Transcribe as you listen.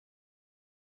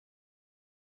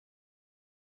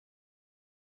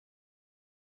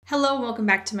Hello, welcome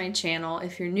back to my channel.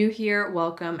 If you're new here,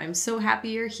 welcome. I'm so happy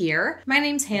you're here. My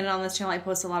name's Hannah. On this channel, I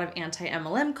post a lot of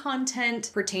anti-MLM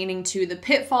content pertaining to the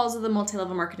pitfalls of the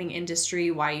multi-level marketing industry,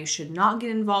 why you should not get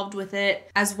involved with it,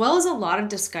 as well as a lot of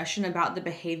discussion about the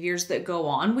behaviors that go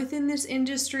on within this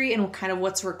industry and kind of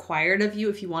what's required of you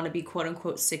if you want to be quote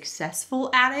unquote successful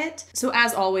at it. So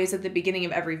as always, at the beginning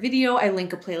of every video, I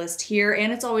link a playlist here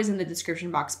and it's always in the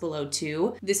description box below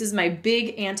too. This is my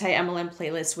big anti-MLM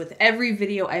playlist with every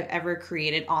video I've ever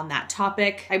created on that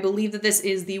topic. I believe that this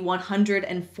is the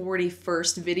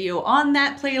 141st video on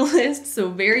that playlist, so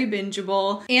very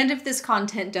bingeable. And if this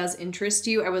content does interest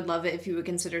you, I would love it if you would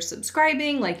consider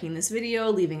subscribing, liking this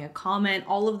video, leaving a comment.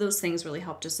 All of those things really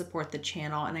help to support the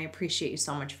channel, and I appreciate you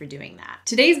so much for doing that.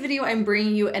 Today's video, I'm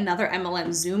bringing you another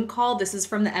MLM Zoom call. This is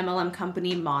from the MLM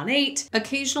company MONAT.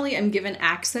 Occasionally, I'm given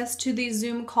access to these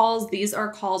Zoom calls. These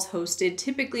are calls hosted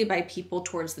typically by people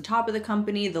towards the top of the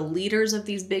company, the leaders of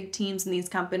these big teams in these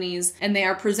companies, and they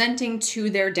are presenting to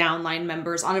their downline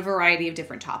members on a variety of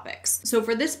different topics. So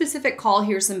for this specific call,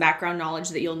 here's some background knowledge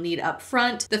that you'll need up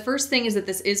front. The first thing is that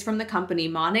this is from the company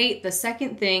MONAT. The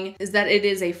second thing is that it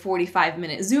is a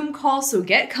 45-minute Zoom call, so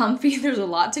get comfy. There's a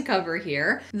lot to cover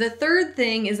here. The third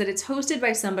thing is that it's hosted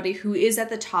by somebody who is at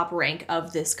the top rank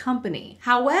of this company.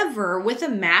 However, with a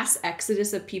mass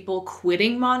exodus of people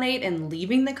quitting MONAT and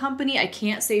leaving the company, I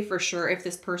can't say for sure if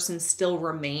this person still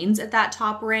remains at that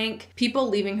top rank. People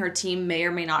leaving her team may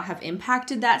or may not have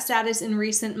impacted that status in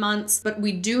recent months, but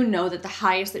we do know that the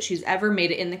highest that she's ever made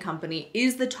it in the company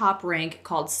is the top rank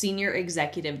called Senior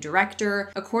Executive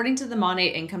Director. According to the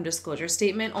MONAT income disclosure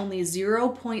statement, only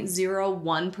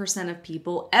 0.01% of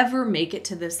people ever make it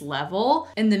to this level,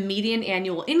 and the median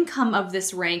annual income of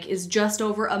this rank is just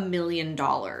over $1 million.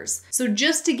 So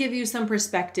just to give you some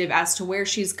perspective as to where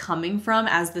she's coming from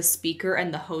as the speaker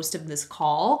and the host of this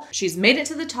call, she's made it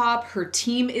to the top. Her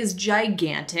team is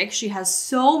gigantic. She has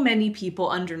so many people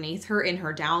underneath her in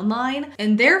her downline,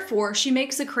 and therefore she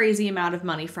makes a crazy amount of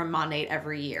money from MONAT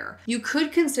every year. You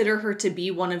could consider her to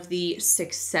be one of the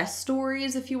success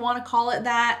stories, if you want to call it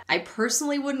that. I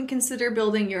personally wouldn't consider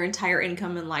building your entire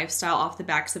income and lifestyle off the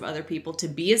backs of other people to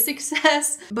be a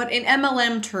success, but in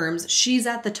MLM terms, she's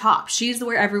at the top. She's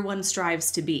where everyone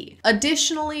strives to be.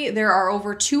 Additionally, there are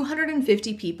over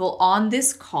 250 people on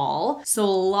this call, so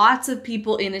lots of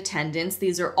people in attendance.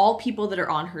 These are all people that are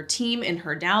on her team in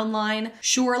her downline.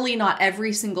 Surely not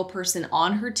every single person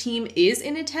on her team is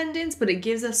in attendance, but it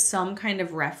gives us some kind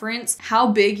of reference how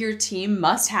big your team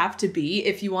must have to be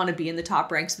if you want to be in the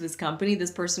top ranks of this company.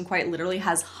 This person quite literally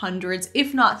has hundreds,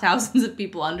 if not thousands of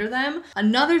people under them.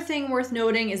 Another thing worth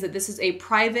noting is that this is a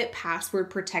private password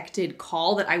protected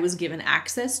call that I was given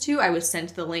access to. I was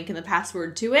sent the link and the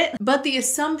password to it, but the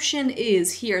assumption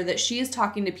is here that she is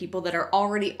talking to people that are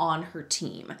already on her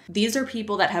team. These are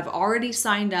people that have already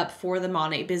signed up for the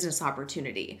MONAT business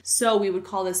opportunity. So we would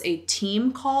call this a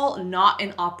team call, not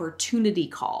an opportunity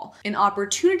call. An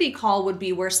opportunity call would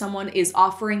be where someone is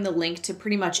offering the link to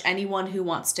pretty much anyone who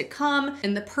wants to come.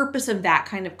 And the purpose of that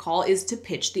kind of call is to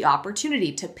pitch the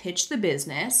opportunity, to pitch the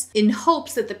business in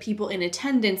hopes that the people in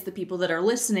attendance, the people that are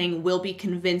listening, will be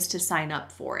convinced to sign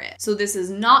up for it. So this is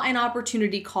not an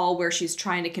opportunity call where she's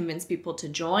trying to convince people to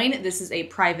join. This is a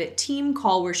private team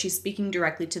call where she's speaking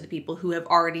directly to the people who have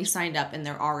already signed up and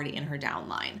they're already in her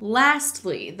downline.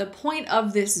 Lastly, the point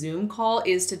of this Zoom call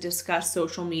is to discuss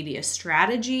social media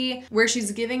strategy, where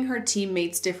she's giving her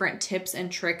teammates different tips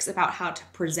and tricks about how to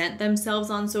present themselves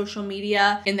on social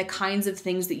media and the kinds of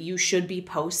things that you should be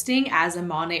posting as a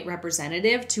MONAT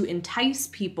representative to entice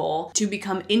people to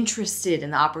become interested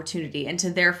in the opportunity and to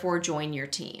therefore join your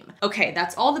team. Okay,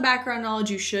 that's all the background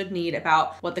knowledge you should need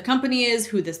about what the company is,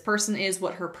 who this person is,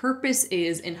 what her purpose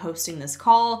is in hosting this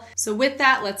call. So with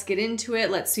that, let's get into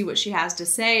it. Let's see what she has to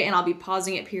say, and I'll be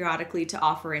pausing it periodically to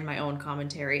offer in my own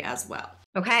commentary as well.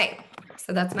 Okay,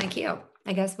 so that's my cue.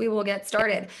 I guess we will get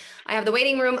started. I have the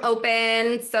waiting room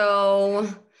open, so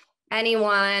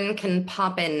anyone can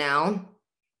pop in now.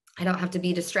 I don't have to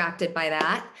be distracted by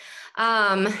that.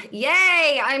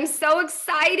 Yay, I'm so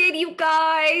excited, you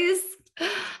guys.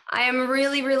 I am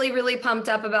really, really, really pumped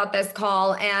up about this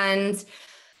call. And,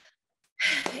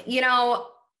 you know,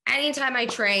 anytime I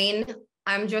train,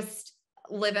 I'm just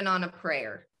living on a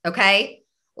prayer. Okay.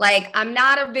 Like, I'm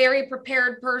not a very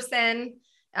prepared person.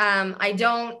 I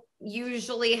don't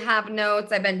usually have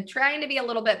notes. I've been trying to be a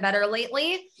little bit better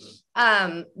lately.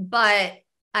 But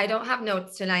I don't have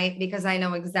notes tonight because I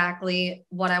know exactly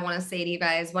what I want to say to you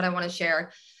guys, what I want to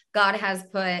share. God has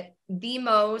put the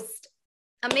most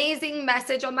amazing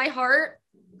message on my heart.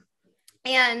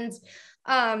 And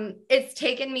it's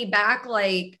taken me back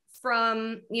like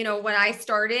from, when I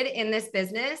started in this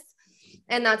business.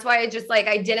 And that's why I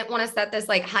didn't want to set this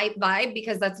like hype vibe,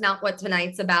 because that's not what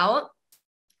tonight's about.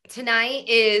 Tonight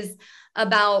is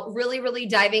about really, really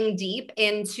diving deep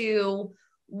into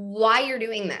why you're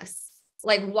doing this.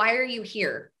 Like, why are you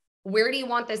here? Where do you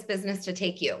want this business to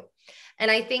take you? And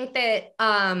I think that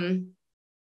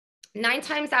 9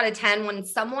 times out of 10, when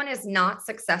someone is not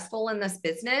successful in this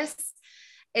business,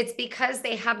 it's because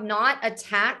they have not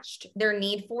attached their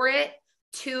need for it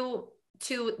to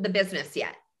the business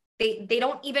yet. They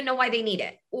don't even know why they need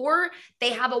it, or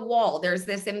they have a wall. There's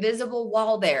this invisible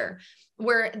wall there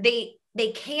where they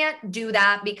can't do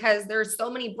that because there's so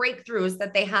many breakthroughs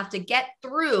that they have to get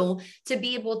through to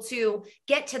be able to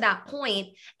get to that point.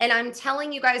 And I'm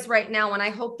telling you guys right now, and I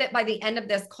hope that by the end of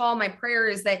this call, my prayer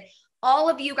is that all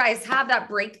of you guys have that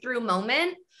breakthrough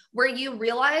moment where you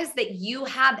realize that you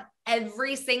have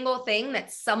every single thing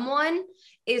that someone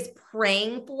is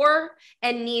praying for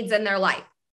and needs in their life.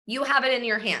 You have it in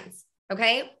your hands.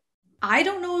 Okay. I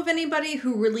don't know of anybody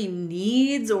who really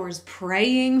needs or is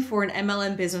praying for an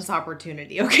MLM business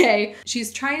opportunity, okay?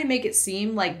 She's trying to make it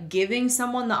seem like giving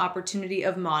someone the opportunity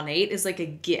of MONAT is like a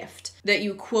gift that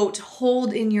you, quote,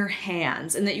 hold in your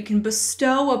hands and that you can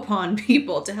bestow upon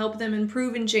people to help them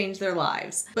improve and change their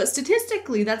lives. But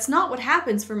statistically, that's not what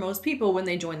happens for most people when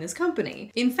they join this company.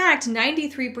 In fact,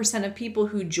 93% of people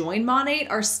who join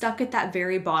MONAT are stuck at that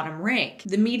very bottom rank.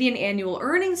 The median annual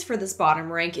earnings for this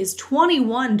bottom rank is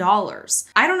 $21.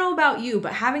 I don't know about you,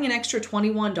 but having an extra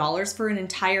 $21 for an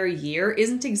entire year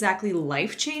isn't exactly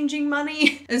life-changing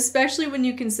money, especially when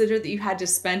you consider that you had to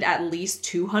spend at least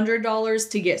 $200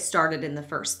 to get started in the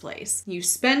first place. You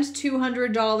spend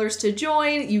 $200 to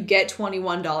join, you get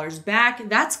 $21 back.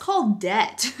 That's called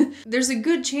debt. There's a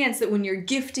good chance that when you're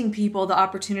gifting people the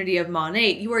opportunity of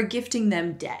MONAT, you are gifting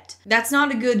them debt. That's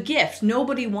not a good gift.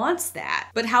 Nobody wants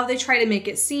that. But how they try to make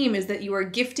it seem is that you are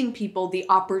gifting people the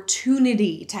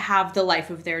opportunity to have the life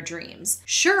of their dreams.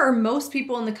 Sure, most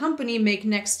people in the company make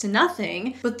next to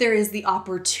nothing, but there is the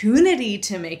opportunity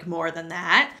to make more than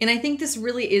that. And I think this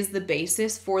really is the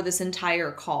basis for this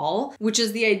entire call, which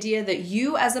is the idea that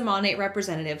you as a MONAT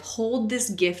representative hold this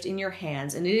gift in your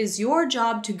hands, and it is your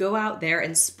job to go out there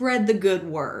and spread the good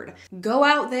word. Go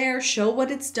out there, show what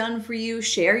it's done for you,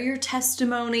 share your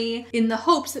testimony in the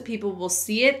hopes that people will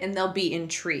see it and they'll be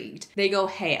intrigued. They go,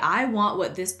 hey, I want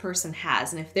what this person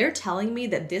has. And if they're telling me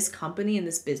that this company and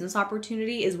this business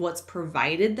opportunity is what's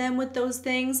provided them with those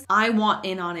things, I want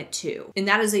in on it too. And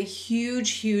that is a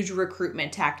huge, huge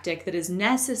recruitment tactic that is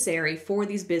necessary for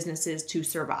these businesses to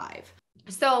survive.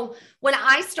 So when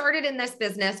I started in this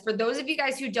business, for those of you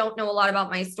guys who don't know a lot about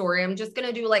my story, I'm just going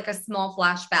to do like a small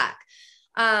flashback.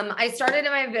 I started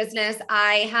in my business.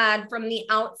 I had from the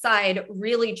outside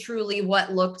really truly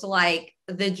what looked like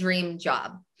the dream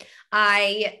job.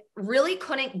 I really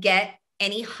couldn't get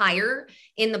any higher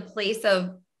in the place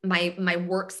of my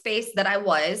workspace that I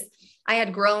was. I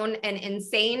had grown an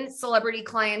insane celebrity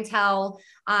clientele.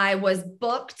 I was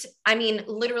booked,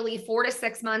 literally 4 to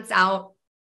 6 months out,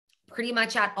 pretty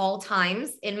much at all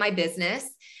times in my business.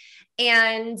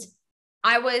 And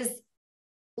I was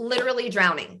literally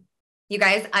drowning. You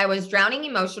guys, I was drowning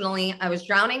emotionally. I was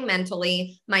drowning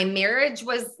mentally. My marriage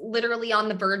was literally on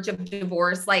the verge of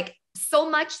divorce. Like, so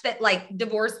much that like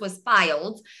divorce was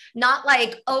filed, not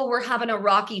like, oh, we're having a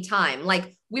rocky time.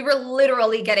 Like we were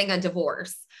literally getting a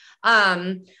divorce.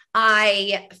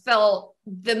 I felt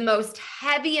the most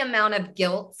heavy amount of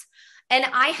guilt. And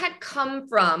I had come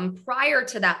from prior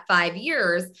to that 5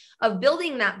 years of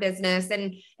building that business.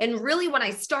 And really when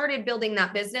I started building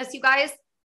that business, you guys,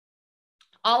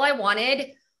 all I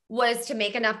wanted was to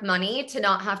make enough money to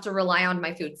not have to rely on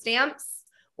my food stamps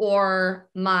or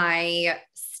my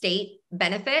state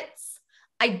benefits.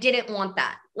 I didn't want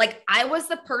that. Like I was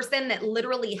the person that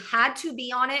literally had to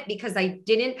be on it because I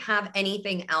didn't have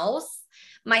anything else.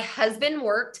 My husband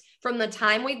worked from the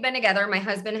time we've been together. My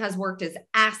husband has worked his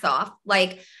ass off.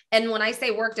 And when I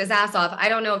say worked his ass off, I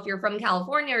don't know if you're from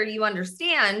California or you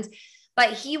understand,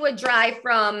 but he would drive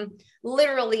from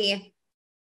literally,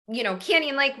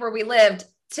 Canyon Lake where we lived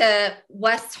to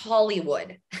West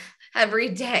Hollywood every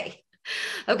day.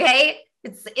 Okay.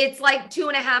 It's like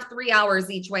 2.5, 3 hours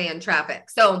each way in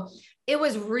traffic. So it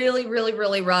was really, really,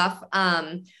 really rough.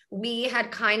 We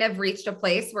had kind of reached a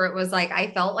place where it was like,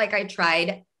 I felt like I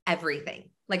tried everything.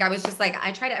 Like I was just like,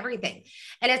 I tried everything.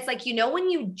 And it's like, when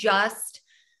you just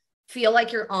feel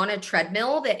like you're on a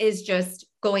treadmill that is just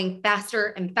going faster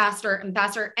and faster and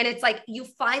faster. And it's like, you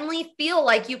finally feel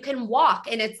like you can walk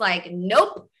and it's like,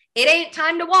 nope, it ain't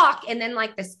time to walk. And then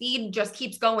like the speed just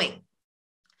keeps going.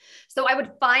 So I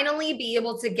would finally be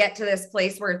able to get to this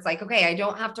place where it's like, okay, I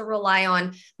don't have to rely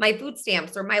on my food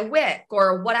stamps or my WIC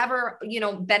or whatever,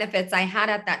 benefits I had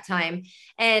at that time.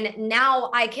 And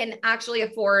now I can actually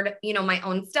afford, my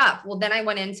own stuff. Well, then I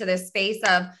went into this space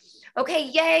of, okay,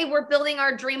 yay, we're building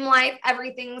our dream life.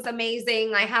 Everything's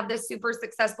amazing. I have this super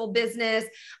successful business.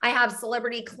 I have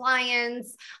celebrity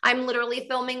clients. I'm literally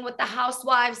filming with the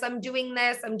housewives. I'm doing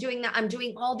this, I'm doing that. I'm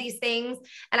doing all these things.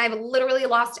 And I've literally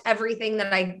lost everything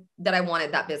that I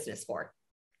wanted that business for.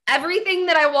 Everything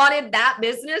that I wanted that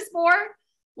business for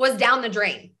was down the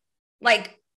drain.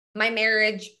 Like my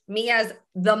marriage, me as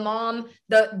the mom,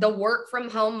 the work from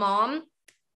home mom.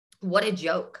 What a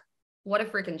joke. What a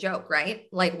freaking joke, right?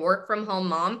 Like work from home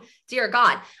mom. Dear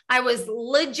God, I was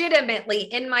legitimately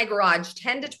in my garage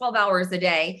 10 to 12 hours a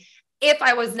day if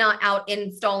I was not out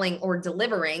installing or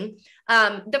delivering.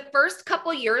 The first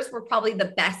couple years were probably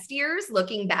the best years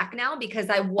looking back now because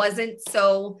I wasn't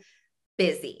so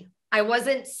busy. I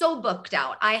wasn't so booked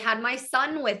out. I had my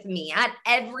son with me at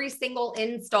every single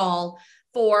install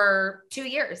for 2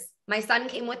 years. My son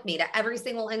came with me to every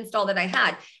single install that I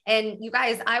had. And you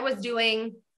guys, I was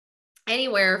doing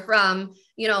anywhere from,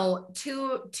 4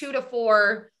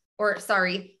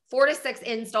 to 6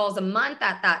 installs a month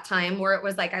at that time, where it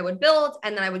was like I would build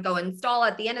and then I would go install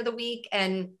at the end of the week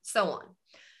and so on.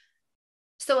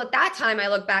 So at that time I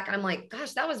look back and I'm like,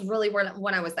 gosh, that was really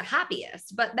when I was the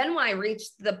happiest. But then when I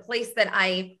reached the place that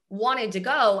I wanted to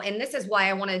go, and this is why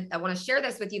I want to share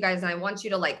this with you guys. And I want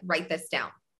you to like write this down.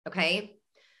 Okay.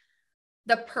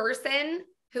 The person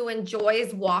who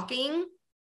enjoys walking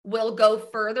will go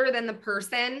further than the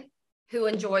person who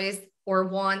enjoys or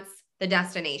wants the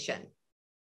destination.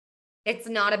 It's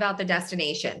not about the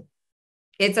destination.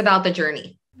 It's about the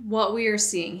journey. What we are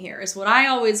seeing here is what I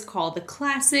always call the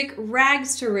classic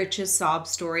rags to riches sob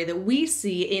story that we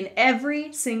see in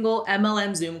every single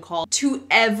MLM Zoom call to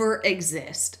ever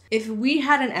exist. If we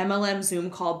had an MLM Zoom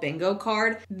call bingo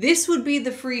card, this would be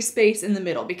the free space in the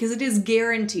middle because it is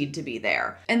guaranteed to be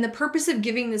there. And the purpose of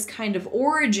giving this kind of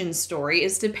origin story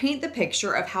is to paint the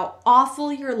picture of how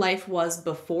awful your life was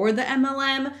before the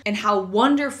MLM and how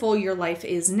wonderful your life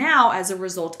is now as a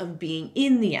result of being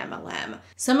in the MLM.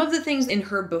 Some of the things in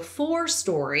her before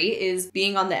story is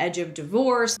being on the edge of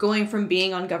divorce, going from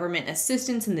being on government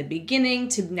assistance in the beginning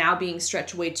to now being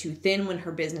stretched way too thin when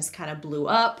her business kind of blew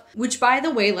up, which, by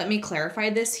the way, let me clarify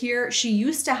this here. She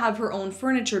used to have her own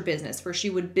furniture business where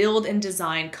she would build and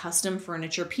design custom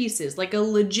furniture pieces, like a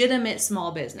legitimate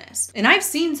small business. And I've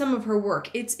seen some of her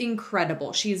work. It's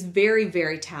incredible. She's very,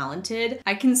 very talented.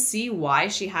 I can see why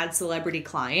she had celebrity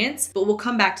clients, but we'll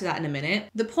come back to that in a minute.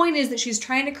 The point is that she's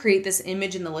trying to create this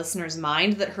image in the listener's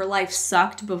mind that her life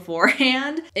sucked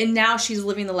beforehand, and now she's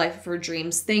living the life of her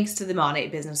dreams thanks to the MONAT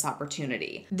business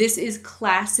opportunity. This is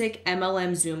classic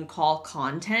MLM Zoom call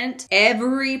content.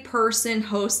 Every person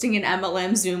hosting an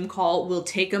MLM Zoom call will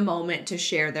take a moment to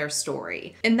share their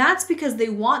story. And that's because they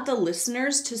want the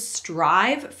listeners to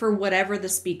strive for whatever the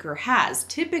speaker has.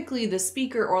 Typically, the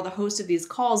speaker or the host of these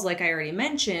calls, like I already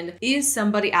mentioned, is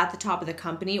somebody at the top of the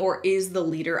company or is the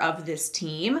leader of this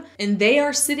team. And they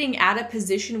are sitting at a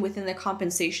position within the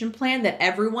compensation plan that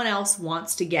everyone else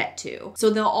wants to get to. So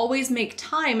they'll always make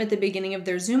time at the beginning of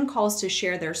their Zoom calls to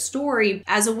share their story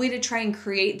as a way to try and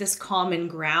create this common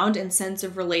ground and sense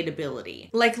of relatability.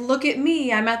 Like, look at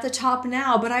me, I'm at the top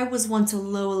now, but I was once a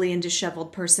lowly and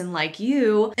disheveled person like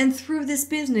you, and through this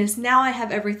business, now I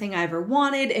have everything I ever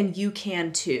wanted, and you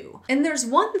can too. And there's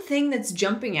one thing that's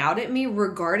jumping out at me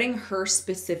regarding her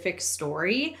specific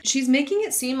story. She's making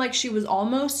it seem like she was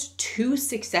almost too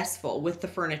successful with the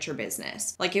furniture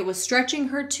business. Like it was stretching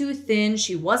her too thin,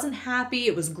 she wasn't happy,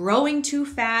 it was growing too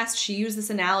fast. She used this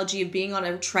analogy of being on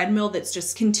a treadmill that's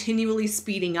just continually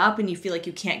speeding up and you feel like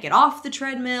you can't get off the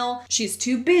treadmill. She's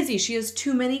too busy, she has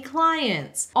too many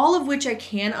clients. All of which I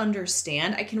can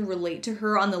understand. I can relate to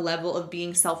her on the level of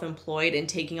being self-employed and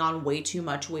taking on way too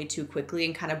much way too quickly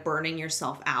and kind of burning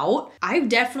yourself out. I've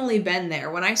definitely been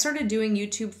there. When I started doing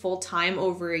YouTube full-time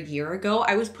over a year ago,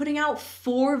 I was putting out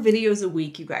 4 videos a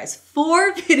week, you guys.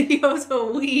 4 videos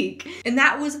a week. And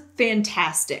that was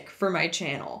fantastic for my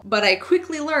channel. But I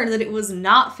quickly learned that it was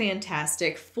not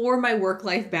fantastic for my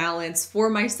work-life balance, for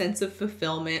my sense of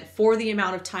fulfillment, for the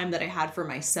amount of time that I had for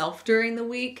myself during the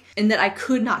week, and that I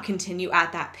could not continue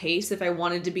at that pace if I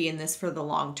wanted to be in this for the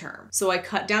long term. So I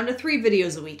cut down to 3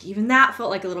 videos a week. Even that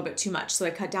felt like a little bit too much. So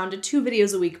I cut down to 2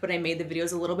 videos a week, but I made the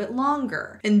videos a little bit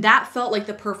longer. And that felt like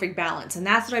the perfect balance. And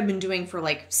that's what I've been doing for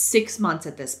like 6 months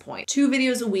at this point. 2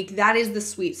 videos a week, that is the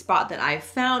sweet spot that I've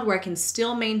found where I can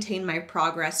still maintain my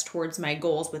progress towards my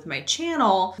goals with my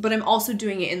channel, but I'm also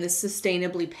doing it in this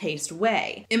sustainably paced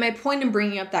way. And my point in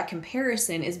bringing up that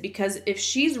comparison is because if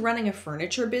she's running a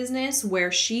furniture business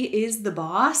where she is the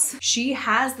boss, she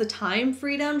has the time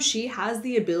freedom, she has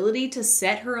the ability to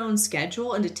set her own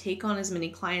schedule and to take on as many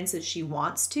clients as she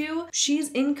wants to, she's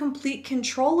in complete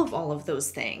control of all of those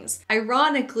things.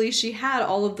 Ironically, she had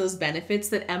all of those benefits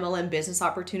that MLM business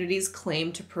opportunities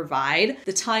claim to provide: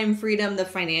 the time freedom, the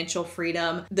financial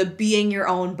freedom, the being your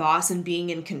own boss and being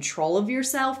in control of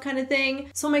yourself kind of thing.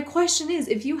 So my question is,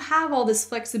 if you have all this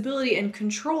flexibility and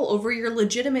control over your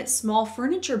legitimate small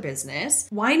furniture business,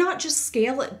 why not just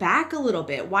scale it back a little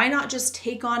bit? Why not just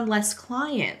take on less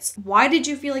clients? Why did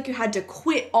you feel like you had to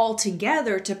quit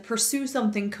altogether to pursue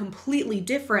something completely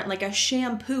different, like a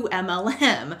shampoo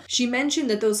MLM? She mentioned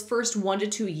that those first 1 to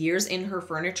 2 years in her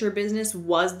furniture business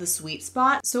was the sweet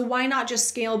spot. So why not just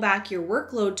scale back your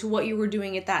workload to what you were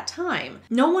doing at that time?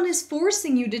 No one is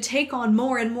forcing you to take on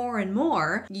more and more and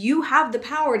more. You have the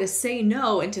power to say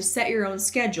no and to set your own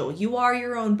schedule. You are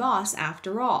your own boss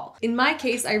after all. In my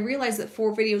case, I realized that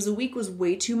 4 videos a week was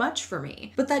way too much for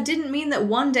me. But that didn't mean that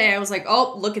one day I was like,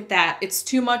 oh, look at that. It's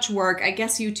too much work. I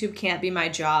guess YouTube can't be my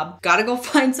job. Gotta go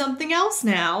find something else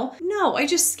now. No, I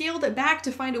just scaled it back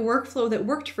to find a workflow that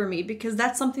worked for me because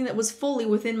that's something that was fully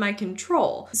within my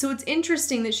control. So it's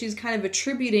interesting that she's kind of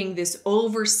attributing this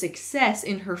over success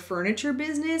in her furniture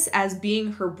business as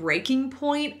being her breaking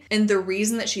point and the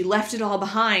reason that she left it all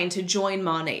behind to join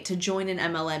MONAT, to join an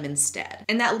MLM instead.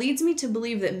 And that leads me to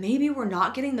believe that maybe we're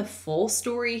not getting the full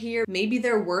story here. Maybe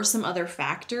there were some other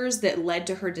factors that led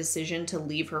to her decision to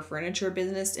leave her furniture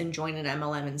business and join an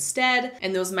MLM instead.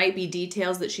 And those might be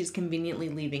details that she's conveniently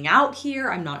leaving out here.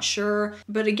 I'm not sure.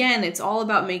 But again, it's all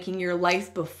about making your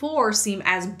life before seem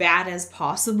as bad as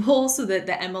possible so that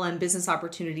the MLM business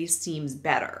opportunity seems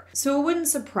better. So it wouldn't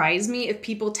surprise me if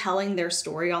people telling their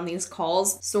story on these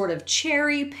calls sort of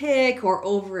cherry pick or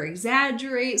over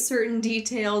exaggerate certain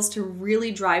details to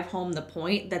really drive home the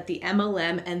point that the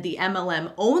MLM and the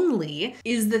MLM only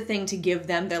is the thing to give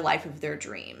them their life of their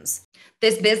dreams.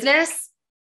 This business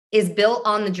is built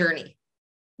on the journey.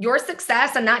 Your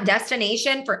success and that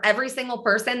destination for every single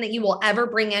person that you will ever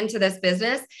bring into this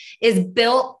business is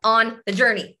built on the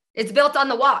journey. It's built on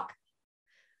the walk.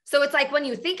 So it's like when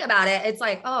you think about it, it's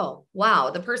like, oh, wow,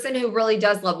 the person who really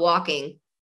does love walking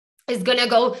is going to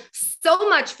go so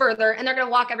much further and they're going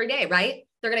to walk every day, right?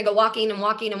 They're going to go walking and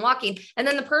walking and walking. And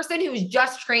then the person who's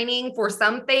just training for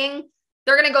something,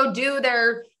 they're going to go do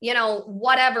their,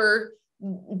 whatever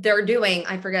they're doing.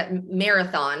 I forget,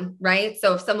 marathon, right?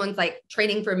 So if someone's like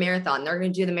training for a marathon, they're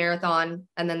going to do the marathon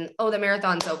and then, oh, the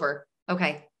marathon's over.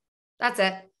 Okay. That's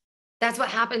it. That's what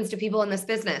happens to people in this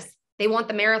business. They want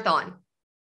the marathon.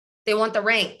 They want the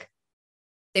rank.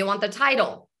 They want the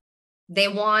title. They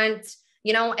want,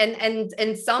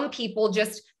 and some people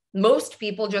most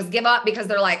people just give up because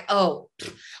they're like, oh,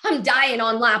 I'm dying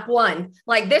on lap 1.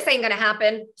 Like, this ain't going to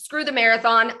happen. Screw the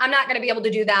marathon. I'm not going to be able to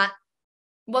do that.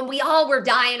 When we all were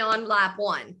dying on lap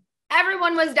 1,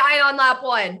 everyone was dying on lap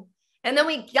 1. And then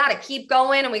we got to keep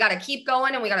going and we got to keep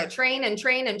going and we got to train and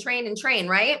train and train and train,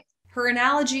 right? Her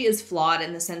analogy is flawed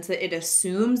in the sense that it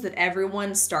assumes that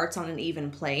everyone starts on an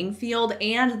even playing field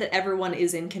and that everyone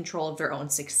is in control of their own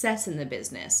success in the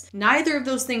business. Neither of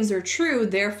those things are true,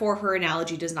 therefore her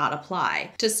analogy does not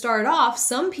apply. To start off,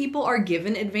 some people are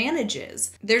given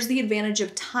advantages. There's the advantage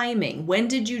of timing. When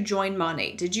did you join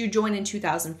MONAT? Did you join in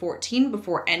 2014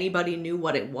 before anybody knew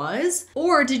what it was?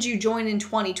 Or did you join in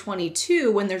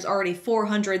 2022 when there's already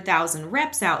 400,000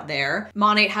 reps out there?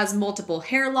 MONAT has multiple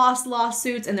hair loss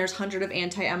lawsuits and there's hundreds of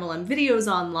anti-MLM videos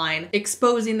online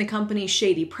exposing the company's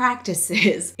shady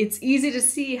practices. It's easy to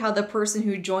see how the person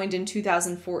who joined in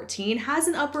 2014 has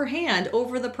an upper hand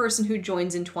over the person who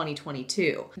joins in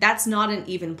 2022. That's not an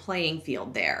even playing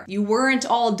field there. You weren't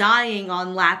all dying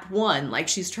on lap 1 like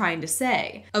she's trying to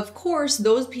say. Of course,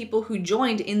 those people who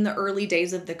joined in the early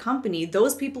days of the company,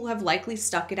 those people have likely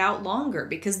stuck it out longer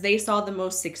because they saw the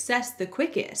most success the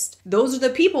quickest. Those are the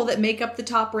people that make up the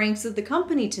top ranks of the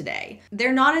company today.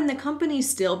 They're not in the company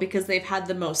still because they've had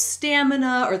the most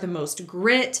stamina or the most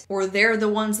grit, or they're the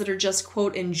ones that are just,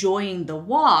 quote, enjoying the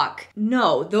walk.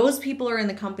 No, those people are in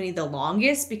the company the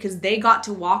longest because they got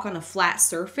to walk on a flat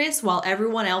surface while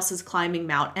everyone else is climbing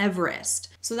Mount Everest.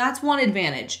 So that's one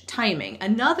advantage, timing.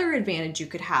 Another advantage you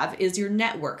could have is your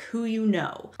network, who you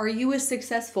know. Are you a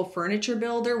successful furniture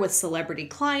builder with celebrity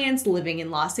clients living in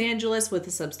Los Angeles with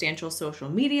a substantial social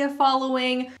media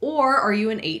following? Or are you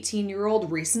an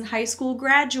 18-year-old recent high school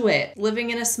graduate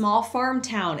living in a small farm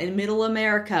town in middle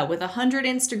America with 100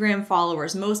 Instagram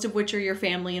followers, most of which are your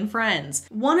family and friends?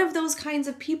 One of those kinds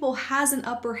of people has an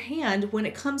upper hand when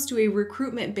it comes to a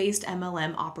recruitment-based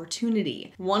MLM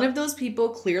opportunity. One of those people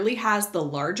clearly has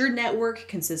the larger network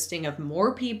consisting of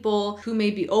more people who may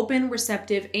be open,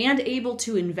 receptive, and able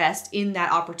to invest in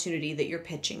that opportunity that you're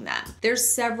pitching them. There's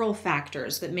several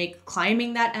factors that make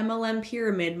climbing that MLM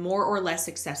pyramid more or less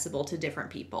accessible to different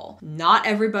people. Not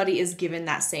everybody is given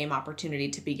that same opportunity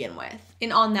to begin with.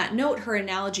 And on that note, her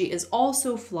analogy is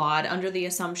also flawed under the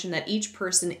assumption that each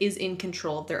person is in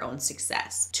control of their own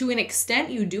success. To an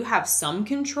extent, you do have some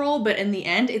control, but in the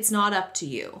end, it's not up to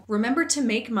you. Remember, to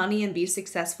make money and be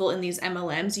successful in these MLMs,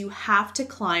 you have to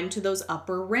climb to those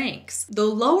upper ranks. The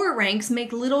lower ranks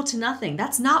make little to nothing.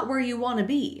 That's not where you want to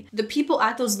be. The people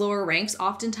at those lower ranks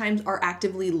oftentimes are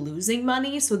actively losing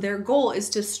money, so their goal is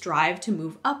to strive to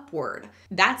move upward.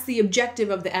 That's the objective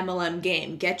of the MLM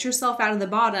game. Get yourself out of the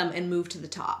bottom and move to the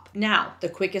top. Now, the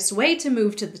quickest way to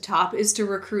move to the top is to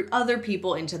recruit other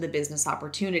people into the business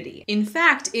opportunity. In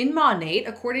fact, in MONAT,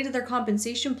 according to their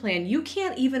compensation plan, you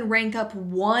can't even rank up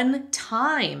one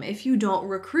time if you don't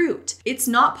recruit. It's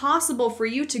not possible for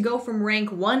you to go from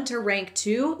rank 1 to rank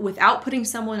 2 without putting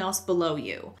someone else below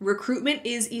you. Recruitment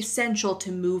is essential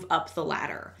to move up the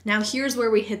ladder. Now, here's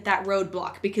where we hit that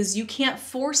roadblock, because you can't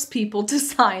force people to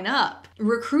sign up.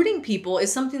 Recruiting people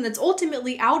is something that's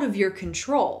ultimately out of your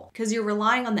control because you're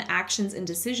relying on the actions and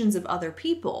decisions of other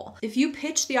people. If you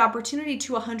pitch the opportunity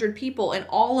to 100 people and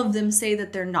all of them say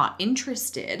that they're not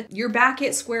interested, you're back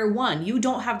at square one. You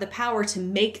don't have the power to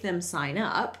make them sign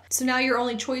up. So now your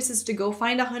only choice is to go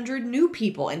find 100 new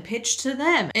people and pitch to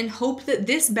them and hope that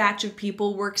this batch of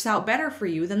people works out better for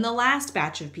you than the last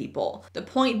batch of people. The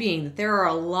point being that there are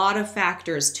a lot of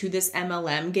factors to this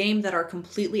MLM game that are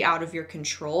completely out of your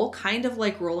control, kind of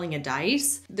like rolling a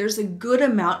dice. There's a good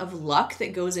amount of luck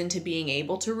that goes into being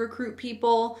able to recruit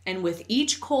people, and with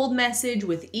each cold message,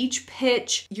 with each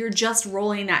pitch, you're just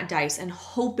rolling that dice and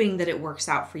hoping that it works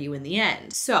out for you in the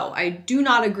end. So I do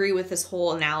not agree with this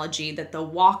whole analogy that the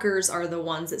walkers are the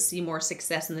ones that see more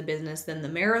success in the business than the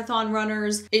marathon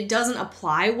runners. It doesn't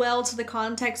apply well to the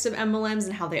context of MLMs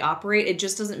and how they operate. It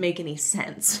just doesn't make any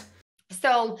sense.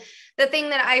 So the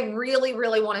thing that I really,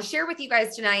 really want to share with you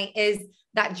guys tonight is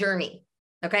that journey.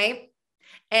 Okay.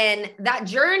 And that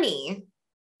journey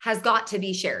has got to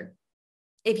be shared.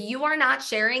 If you are not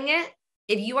sharing it,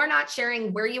 if you are not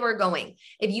sharing where you are going,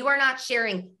 if you are not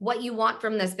sharing what you want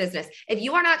from this business, if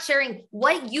you are not sharing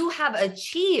what you have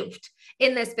achieved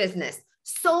in this business,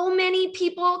 so many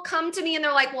people come to me and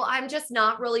they're like, well, I'm just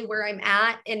not really where I'm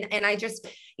at. And I just,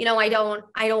 I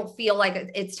don't feel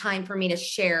like it's time for me to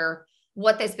share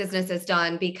what this business has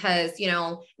done because,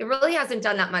 it really hasn't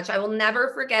done that much. I will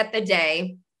never forget the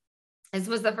day. This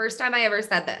was the first time I ever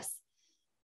said this.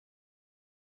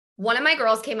 One of my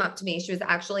girls came up to me. She was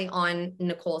actually on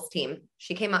Nicole's team.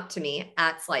 She came up to me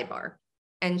at Slide Bar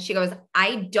and she goes,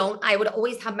 I would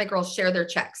always have my girls share their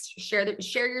checks,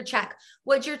 share your check.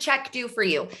 What'd your check do for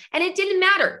you? And it didn't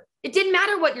matter. It didn't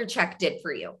matter what your check did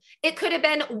for you. It could have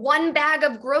been one bag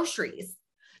of groceries.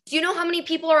 Do you know how many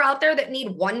people are out there that need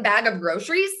one bag of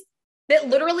groceries, that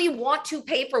literally want to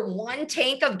pay for one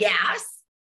tank of gas?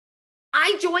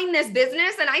 I joined this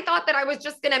business and I thought that I was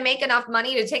just going to make enough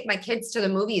money to take my kids to the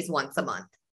movies once a month.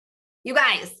 You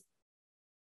guys,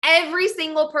 every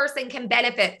single person can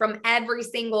benefit from every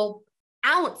single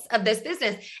ounce of this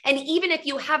business. And even if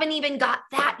you haven't even got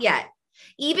that yet,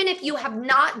 even if you have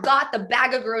not got the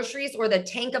bag of groceries or the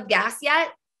tank of gas yet,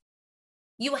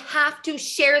 you have to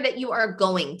share that you are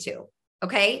going to,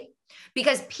 okay?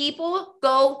 Because people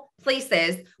go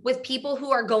places with people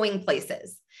who are going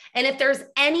places. And if there's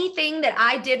anything that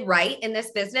I did right in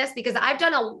this business, because I've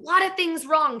done a lot of things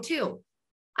wrong too.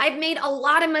 I've made a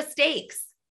lot of mistakes.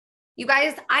 You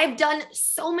guys, I've done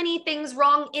so many things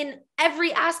wrong in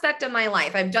every aspect of my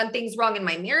life. I've done things wrong in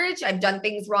my marriage. I've done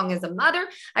things wrong as a mother.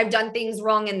 I've done things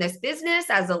wrong in this business,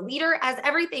 as a leader, as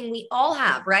everything. We all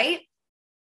have, right?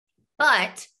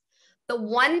 But the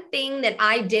one thing that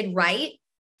I did right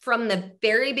from the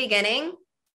very beginning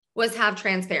was have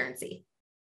transparency.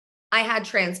 I had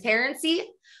transparency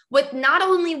with not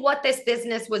only what this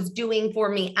business was doing for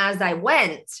me as I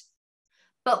went,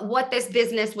 but what this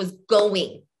business was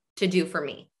going to do for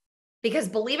me. Because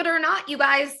believe it or not, you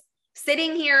guys,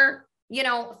 sitting here,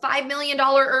 $5 million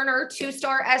earner,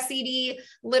 2-star SED,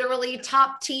 literally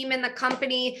top team in the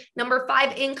company, number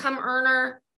 5 income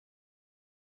earner.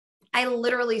 I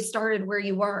literally started where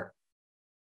you were.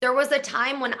 There was a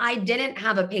time when I didn't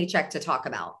have a paycheck to talk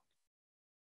about.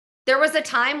 There was a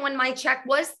time when my check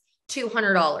was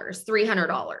 $200,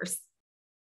 $300.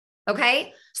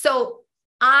 Okay. So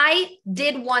I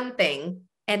did one thing,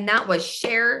 and that was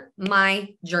share my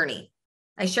journey.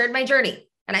 I shared my journey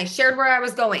and I shared where I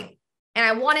was going. And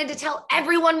I wanted to tell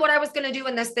everyone what I was going to do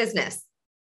in this business.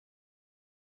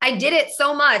 I did it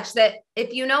so much that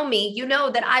if you know me, you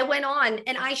know that I went on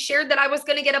and I shared that I was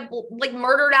going to get a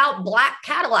murdered out black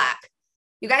Cadillac.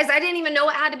 You guys, I didn't even know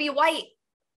it had to be white.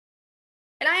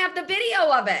 And I have the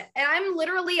video of it. And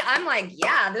I'm like,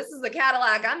 yeah, this is the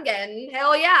Cadillac I'm getting.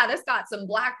 Hell yeah, this got some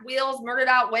black wheels, murdered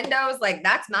out windows. Like,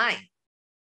 that's mine.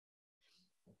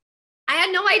 I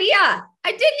had no idea.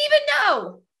 I didn't even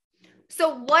know.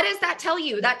 So what does that tell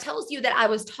you? That tells you that I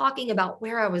was talking about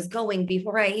where I was going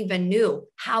before I even knew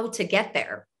how to get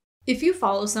there. If you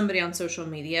follow somebody on social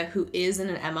media who is in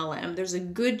an MLM, there's a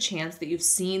good chance that you've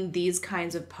seen these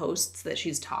kinds of posts that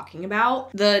she's talking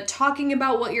about. The talking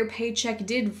about what your paycheck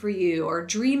did for you, or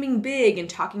dreaming big and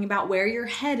talking about where you're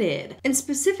headed. And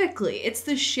specifically, it's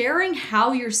the sharing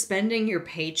how you're spending your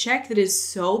paycheck that is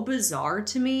so bizarre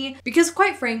to me, because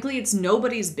quite frankly, it's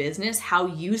nobody's business how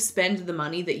you spend the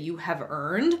money that you have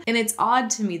earned. And it's odd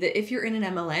to me that if you're in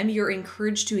an MLM, you're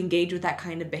encouraged to engage with that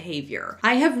kind of behavior.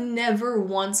 I have never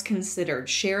once considered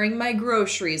sharing my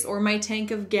groceries or my tank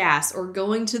of gas or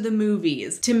going to the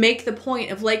movies to make the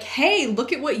point of like, hey,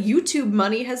 look at what YouTube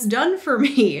money has done for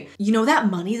me. You know,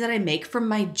 that money that I make from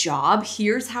my job,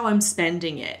 here's how I'm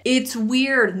spending it. It's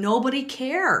weird. Nobody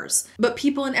cares. But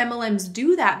people in MLMs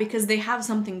do that because they have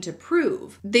something to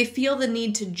prove. They feel the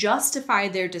need to justify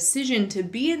their decision to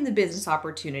be in the business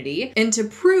opportunity and to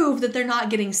prove that they're not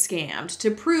getting scammed,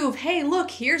 to prove, hey, look,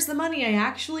 here's the money I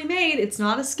actually made. It's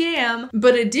not a scam.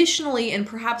 But additionally, and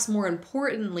perhaps more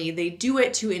importantly, they do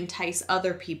it to entice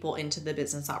other people into the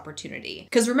business opportunity.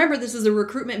 Because remember, this is a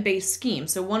recruitment-based scheme.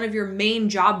 So one of your main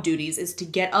job duties is to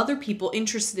get other people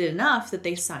interested enough that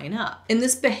they sign up. And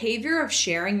this behavior of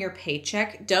sharing your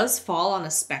paycheck does fall on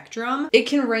a spectrum. It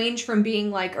can range from being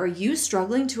like, are you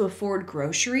struggling to afford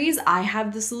groceries? I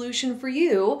have the solution for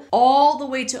you. All the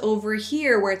way to over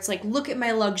here where it's like, look at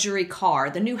my luxury car,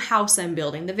 the new house I'm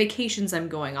building, the vacations I'm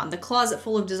going on, the closet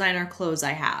full of designer clothes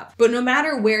I have. But no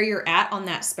matter where you're at on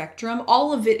that spectrum,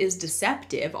 all of it is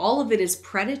deceptive, all of it is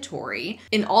predatory,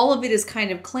 and all of it is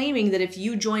kind of claiming that if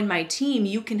you join my team,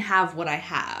 you can have what I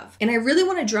have. And I really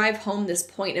want to drive home this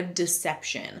point of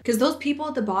deception, because those people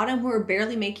at the bottom who are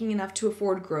barely making enough to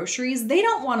afford groceries, they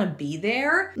don't want to be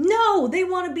there. No, they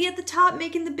want to be at the top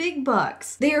making the big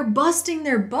bucks. They are busting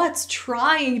their butts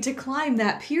trying to climb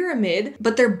that pyramid,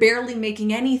 but they're barely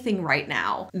making anything right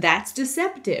now. That's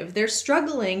deceptive. They're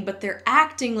struggling, but they're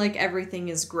acting like everything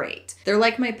is great. They're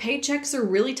like, my paychecks are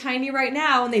really tiny right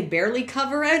now and they barely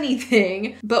cover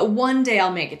anything, but one day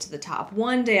I'll make it to the top.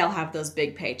 One day I'll have those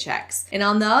big paychecks. And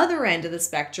on the other end of the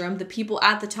spectrum, the people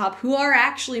at the top who are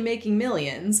actually making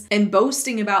millions and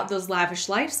boasting about those lavish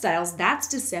lifestyles, that's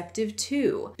deceptive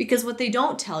too. Because what they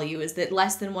don't tell you is that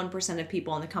less than 1% of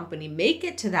people in the company make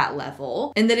it to that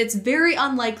level, and that it's very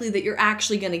unlikely that you're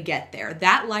actually going to get there.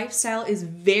 That lifestyle is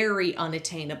very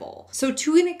unattainable. So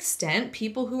to an extent,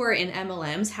 people who are in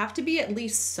MLMs have to be at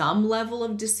least some level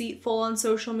of deceitful on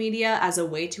social media as a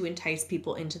way to entice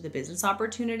people into the business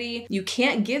opportunity. You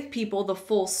can't give people the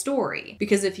full story,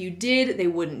 because if you did, they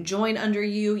wouldn't join under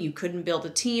you, you couldn't build a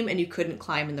team, and you couldn't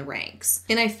climb in the ranks.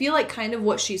 And I feel like kind of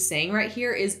what she's saying right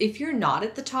here is, if you're not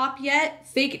at the top yet,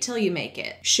 fake it till you make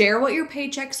it. Share what your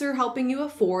paychecks are helping you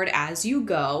afford as you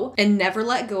go, and never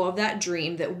let go of that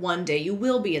dream that one day you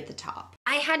will be at the top.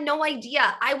 I had no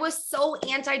idea. I was so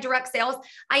anti-direct sales.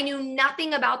 I knew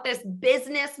nothing about this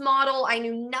business model. I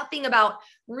knew nothing about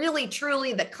really,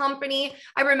 truly the company.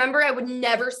 I remember I would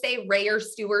never say Ray or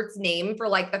Stewart's name for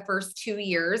like the first 2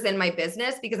 years in my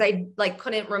business because I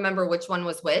couldn't remember which one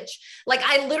was which. Like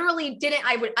I literally didn't,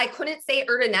 I couldn't say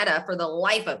Urdaneta for the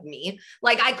life of me.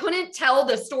 Like I couldn't tell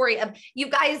the story of you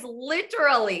guys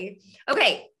literally.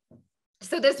 Okay.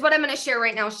 So this is what I'm going to share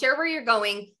right now. Share where you're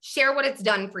going, share what it's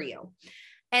done for you.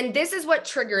 And this is what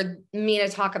triggered me to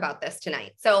talk about this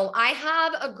tonight. So I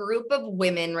have a group of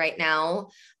women right now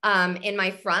in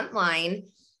my front line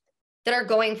that are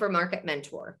going for Market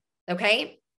Mentor.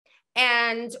 Okay.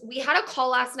 And we had a call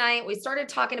last night. We started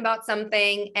talking about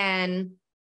something, and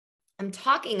I'm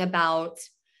talking about,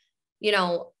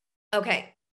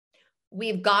 okay,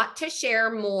 we've got to share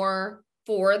more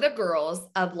for the girls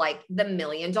of like the $1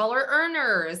 million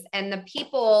earners and the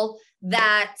people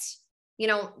that, you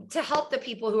know, to help the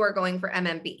people who are going for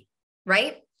MMB,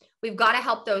 right? We've got to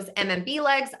help those MMB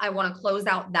legs. I want to close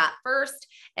out that first.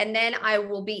 And then I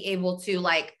will be able to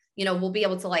like, you know, we'll be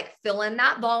able to like fill in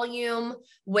that volume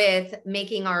with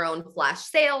making our own flash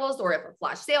sales, or if a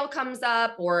flash sale comes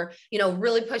up, or, you know,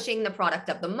 really pushing the product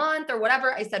of the month or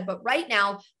whatever I said. But right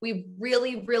now we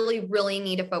really, really, really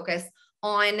need to focus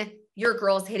on your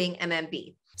girls hitting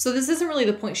MMB. So this isn't really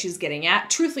the point she's getting at.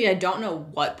 Truthfully, I don't know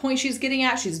what point she's getting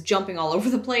at. She's jumping all over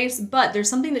the place, but there's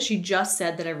something that she just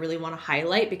said that I really want to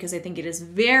highlight because I think it is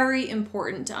very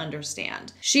important to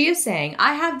understand. She is saying,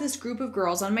 I have this group of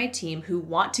girls on my team who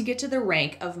want to get to the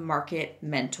rank of market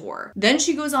mentor. Then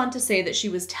she goes on to say that she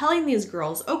was telling these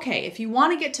girls, okay, if you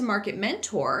want to get to market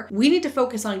mentor, we need to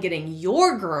focus on getting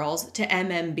your girls to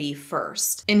MMB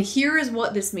first. And here is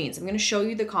what this means. I'm going to show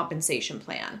you the compensation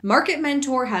plan. Market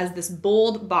mentor has this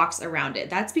bold box around it.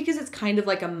 That's because it's kind of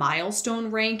like a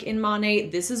milestone rank in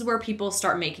MONAT. This is where people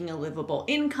start making a livable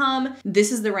income.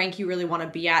 This is the rank you really want to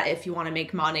be at if you want to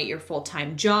make MONAT your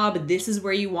full-time job. This is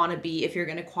where you want to be if you're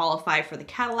going to qualify for the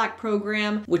Cadillac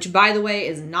program, which by the way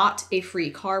is not a free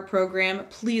car program.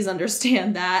 Please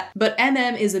understand that. But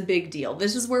MM is a big deal.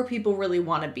 This is where people really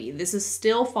want to be. This is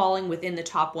still falling within the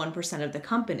top 1% of the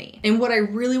company. And what I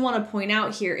really want to point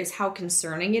out here is how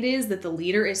concerning it is that the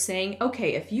leader is saying,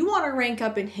 okay, if you want to rank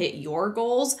up and hit your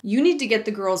goals, you need to get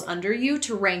the girls under you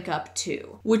to rank up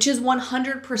too, which is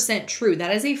 100% true.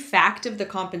 That is a fact of the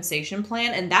compensation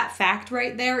plan, and that fact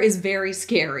right there is very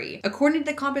scary. According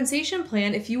to the compensation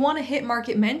plan, if you want to hit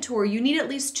market mentor, you need at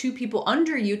least 2 people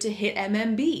under you to hit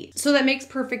MMB. So that makes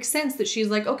perfect sense that she's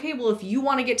like, okay, well, if you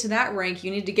want to get to that rank,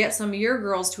 you need to get some of your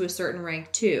girls to a certain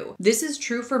rank too. This is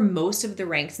true for most of the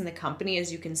ranks in the company, as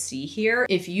you can see here.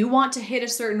 If you want to hit a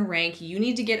certain rank, you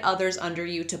need to get others under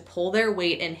you to pull their weight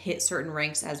and hit certain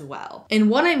ranks as well. And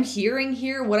what I'm hearing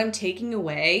here, what I'm taking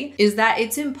away, is that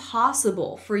it's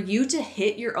impossible for you to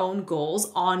hit your own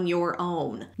goals on your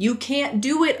own. You can't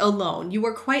do it alone. You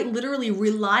are quite literally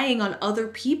relying on other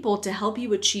people to help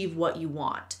you achieve what you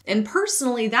want. And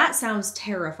personally, that sounds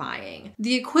terrifying.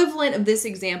 The equivalent of this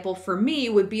example for me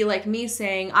would be like me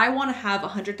saying, I want to have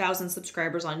 100,000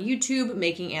 subscribers on YouTube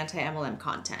making anti-MLM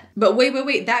content. But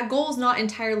wait, that goal is not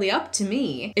entirely up to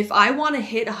me. If I want to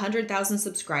hit 100,000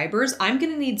 subscribers, I'm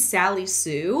gonna need Sally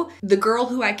Sue, the girl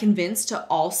who I convinced to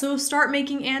also start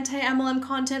making anti-MLM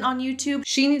content on YouTube.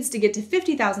 She needs to get to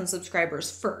 50,000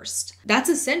 subscribers first. That's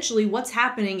essentially what's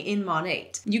happening in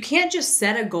MONAT. You can't just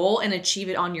set a goal and achieve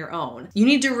it on your own. You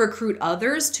need to recruit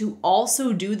others to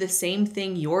also do the same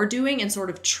thing you're doing and sort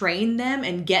of train them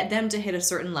and get them to hit a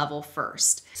certain level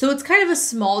first. So it's kind of a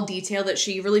small detail that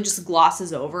she really just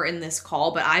glosses over in this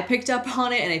call, but I picked up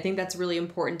on it and I think that's really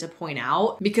important to point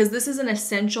out because this is an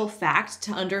essential fact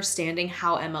to understanding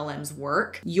how MLMs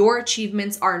work. Your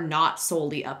achievements are not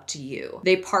solely up to you.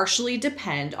 They partially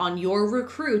depend on your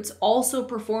recruits also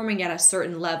performing at a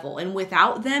certain level, and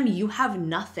without them, you have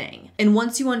nothing. And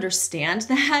once you understand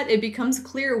that, it becomes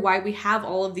clear why we have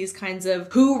all of these kinds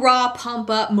of hoorah, pump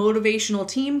up, motivational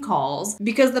team calls,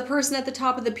 because the person at the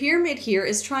top of the pyramid here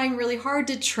is trying really hard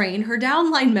to train her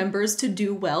downline members to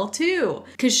do well too,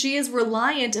 because she is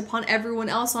reliant upon everyone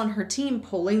else on her team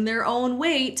pulling their own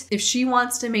weight if she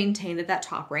wants to maintain at that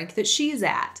top rank that she's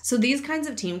at. So these kinds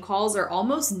of team calls are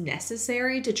almost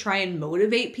necessary to try and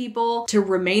motivate people to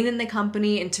remain in the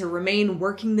company and to remain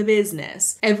working the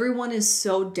business. Everyone is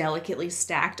so delicately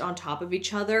stacked on top of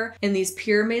each other, and these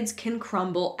pyramids can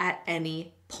crumble at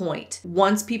any point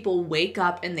once people wake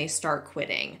up and they start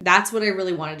quitting. That's what I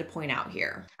really wanted to point out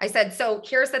here. I said, so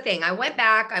here's the thing. I went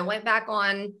back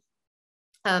on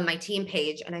my team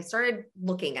page and I started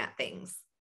looking at things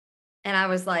and I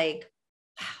was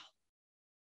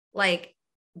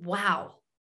wow,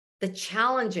 the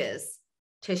challenges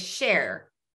to share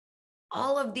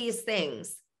all of these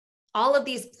things, all of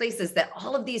these places that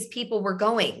all of these people were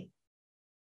going.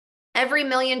 Every $1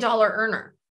 million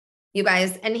earner, you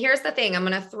guys. And here's the thing. I'm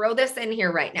going to throw this in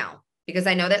here right now because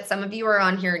I know that some of you are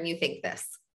on here and you think this.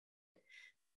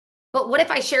 But what if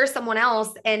I share someone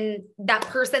else and that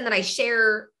person that I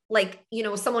share, like, you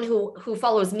know, someone who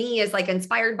follows me is like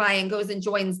inspired by and goes and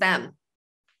joins them?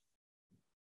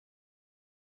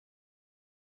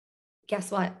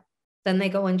 Guess what? Then they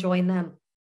go and join them.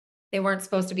 They weren't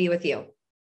supposed to be with you.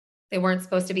 They weren't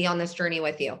supposed to be on this journey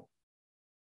with you.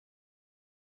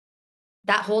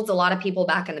 That holds a lot of people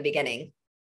back in the beginning.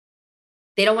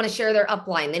 They don't want to share their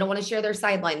upline. They don't want to share their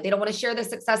sideline. They don't want to share the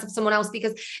success of someone else,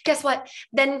 because guess what?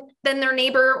 Then their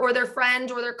neighbor or their friend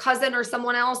or their cousin or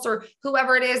someone else or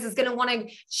whoever it is going to want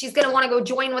to, she's going to want to go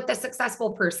join with the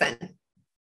successful person.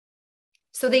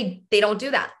 So they don't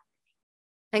do that.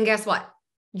 And guess what?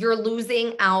 You're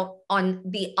losing out on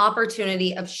the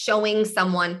opportunity of showing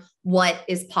someone what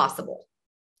is possible.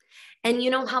 And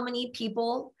you know how many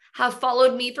people have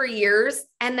followed me for years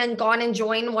and then gone and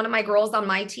joined one of my girls on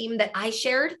my team that I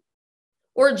shared,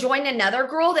 or joined another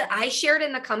girl that I shared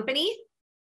in the company?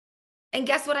 And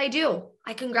guess what I do?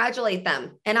 I congratulate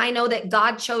them. And I know that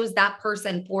God chose that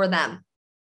person for them.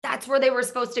 That's where they were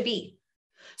supposed to be.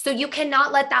 So you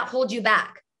cannot let that hold you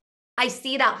back. I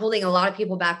see that holding a lot of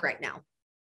people back right now.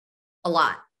 A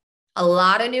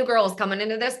lot of new girls coming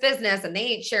into this business and they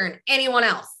ain't sharing anyone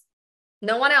else.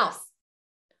 No one else.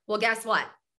 Well, guess what?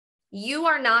 You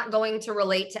are not going to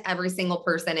relate to every single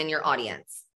person in your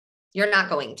audience. You're not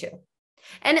going to.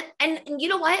 And you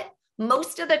know what?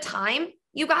 Most of the time,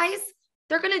 you guys,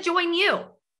 they're going to join you.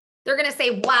 They're going to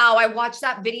say, wow, I watched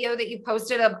that video that you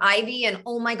posted of Ivy and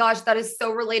oh my gosh, that is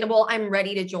so relatable. I'm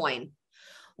ready to join.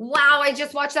 Wow, I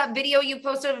just watched that video you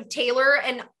posted of Thaler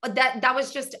and that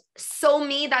was just so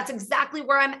me. That's exactly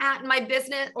where I'm at in my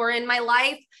business or in my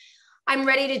life. I'm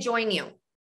ready to join you.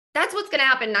 That's what's going to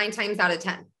happen 9 times out of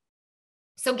 10.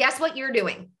 So guess what you're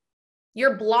doing?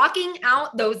 You're blocking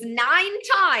out those 9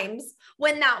 times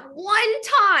when that one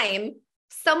time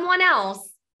someone else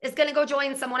is going to go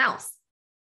join someone else.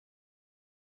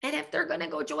 And if they're going to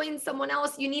go join someone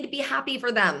else, you need to be happy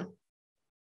for them.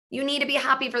 You need to be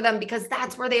happy for them because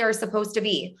that's where they are supposed to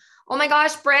be. Oh my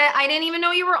gosh, Britt, I didn't even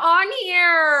know you were on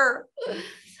here.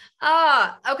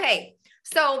 Okay.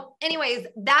 So anyways,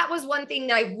 that was one thing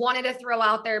that I wanted to throw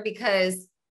out there because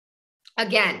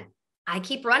again, I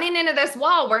keep running into this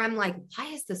wall where I'm like, why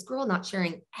is this girl not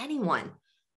sharing anyone?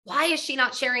 Why is she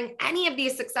not sharing any of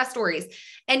these success stories?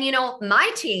 And you know,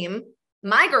 my team,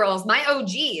 my girls, my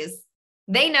OGs,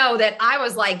 they know that I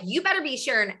was like, you better be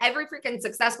sharing every freaking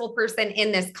successful person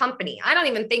in this company. I don't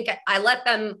even think I let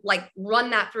them like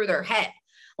run that through their head.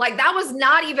 Like that was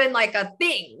not even like a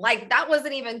thing. Like that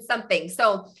wasn't even something.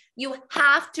 So you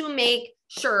have to make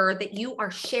sure that you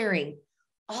are sharing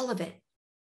all of it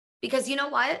because you know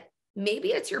what? Maybe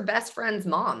it's your best friend's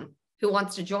mom who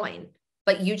wants to join,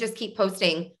 but you just keep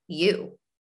posting you.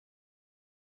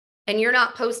 And you're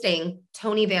not posting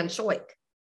Tony Van Schoik,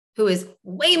 who is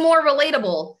way more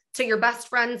relatable to your best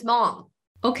friend's mom.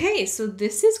 Okay, so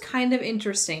this is kind of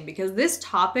interesting because this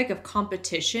topic of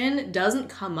competition doesn't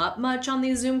come up much on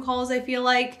these Zoom calls, I feel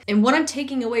like. And what I'm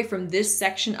taking away from this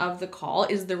section of the call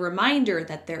is the reminder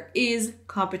that there is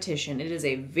competition. It is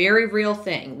a very real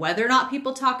thing. Whether or not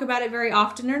people talk about it very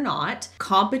often or not,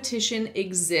 competition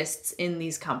exists in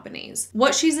these companies.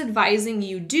 What she's advising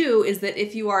you do is that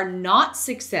if you are not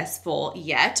successful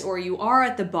yet, or you are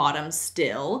at the bottom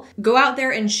still, go out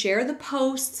there and share the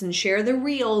posts and share the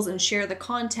reels and share the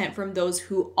content from those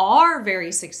who are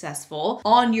very successful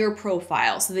on your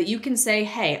profile so that you can say,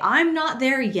 hey, I'm not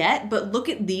there yet, but look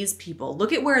at these people.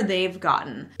 Look at where they've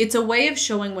gotten. It's a way of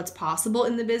showing what's possible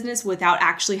in the business without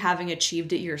actually having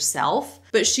achieved it yourself.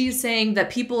 But she's saying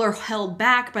that people are held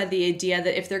back by the idea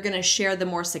that if they're going to share the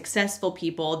more successful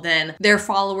people, then their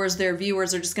followers, their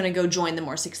viewers are just going to go join the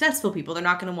more successful people. They're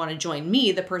not going to want to join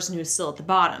me, the person who's still at the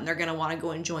bottom. They're going to want to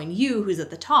go and join you, who's at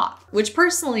the top, which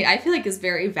personally I feel like is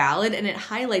very valid. And it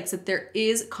highlights that there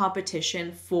is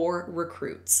competition for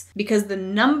recruits because the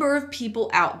number of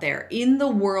people out there in the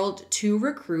world to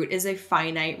recruit is a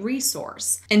finite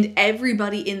resource. And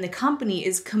everybody in the company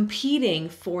is competing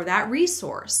for that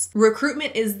resource.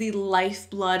 Recruitment is the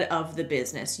lifeblood of the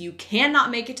business. You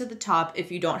cannot make it to the top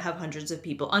if you don't have hundreds of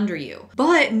people under you.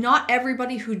 But not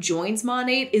everybody who joins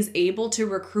MONAT is able to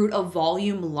recruit a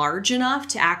volume large enough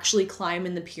to actually climb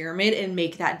in the pyramid and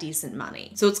make that decent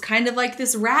money. So it's kind of like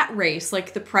this rat race,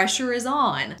 like the pressure is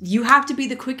on. You have to be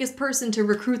the quickest person to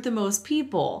recruit the most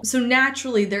people. So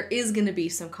naturally there is going to be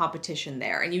some competition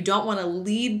there, and you don't want to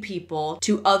lead people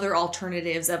to other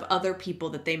alternatives of other people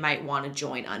that they might want to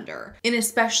join under. And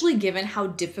especially given how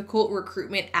difficult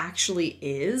recruitment actually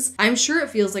is, I'm sure it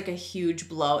feels like a huge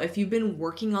blow if you've been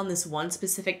working on this one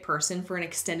specific person for an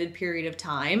extended period of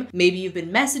time. Maybe you've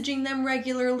been messaging them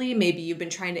regularly, maybe you've been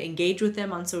trying to engage with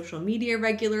them on social media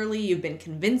regularly, you've been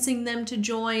convincing them to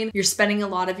join, you're spending spending a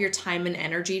lot of your time and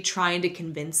energy trying to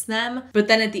convince them, but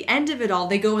then at the end of it all,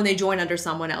 they go and they join under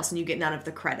someone else and you get none of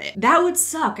the credit. That would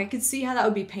suck. I could see how that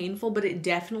would be painful, but it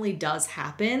definitely does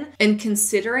happen. And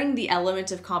considering the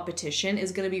element of competition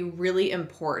is going to be really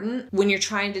important when you're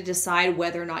trying to decide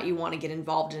whether or not you want to get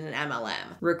involved in an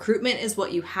MLM. Recruitment is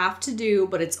what you have to do,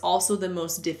 but it's also the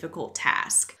most difficult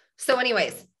task. So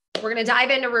anyways, we're going to dive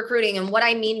into recruiting and what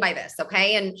I mean by this.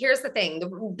 Okay. And here's the thing.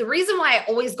 The reason why I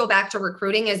always go back to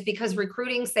recruiting is because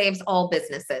recruiting saves all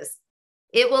businesses.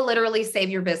 It will literally save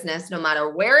your business no matter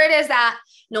where it is at,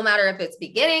 no matter if it's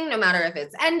beginning, no matter if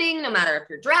it's ending, no matter if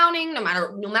you're drowning, no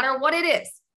matter what it is.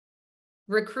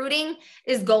 Recruiting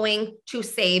is going to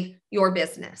save your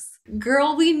business.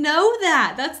 Girl, we know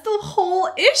that. That's the whole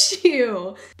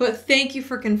issue. But thank you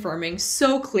for confirming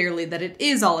so clearly that it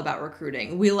is all about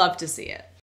recruiting. We love to see it.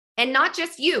 And not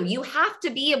just you. You have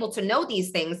to be able to know these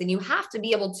things and you have to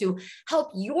be able to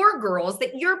help your girls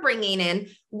that you're bringing in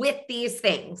with these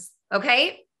things.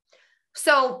 Okay.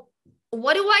 So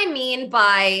what do I mean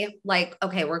by like,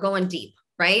 okay, we're going deep,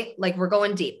 right? Like we're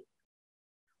going deep.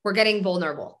 We're getting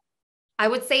vulnerable. I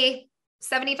would say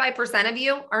 75% of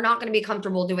you are not going to be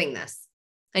comfortable doing this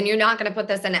and you're not going to put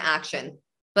this into action.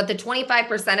 But the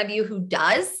 25% of you who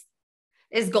does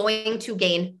is going to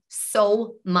gain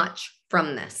so much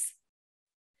from this.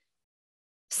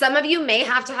 Some of you may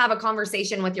have to have a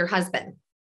conversation with your husband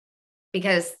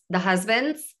because the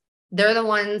husbands, they're the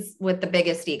ones with the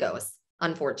biggest egos,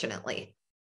 unfortunately.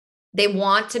 They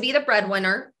want to be the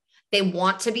breadwinner. They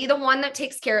want to be the one that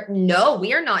takes care of. No,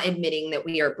 we are not admitting that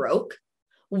we are broke.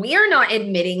 We are not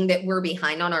admitting that we're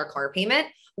behind on our car payment.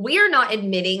 We are not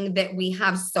admitting that we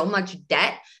have so much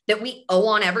debt, that we owe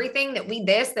on everything, that we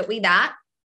this, that we that.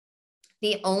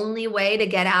 The only way to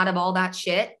get out of all that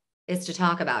shit is to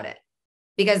talk about it.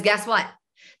 Because guess what?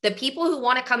 The people who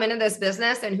want to come into this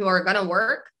business and who are going to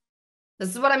work, this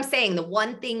is what I'm saying. The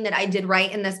one thing that I did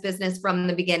right in this business from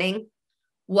the beginning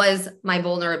was my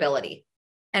vulnerability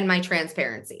and my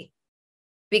transparency.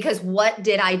 Because what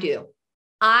did I do?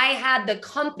 I had the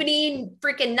company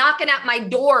freaking knocking at my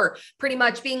door, pretty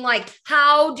much being like,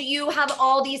 how do you have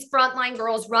all these frontline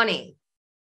girls running?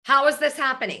 How is this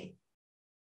happening?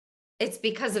 It's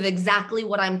because of exactly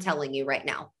what I'm telling you right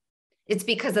now. It's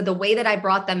because of the way that I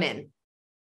brought them in.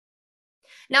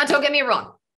 Now, don't get me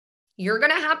wrong. You're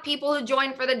going to have people who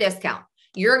join for the discount.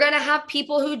 You're going to have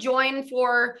people who join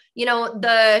for,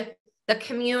 the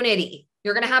community.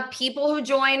 You're going to have people who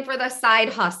join for the side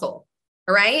hustle.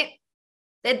 All right.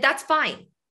 That's fine.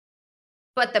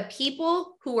 But the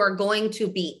people who are going to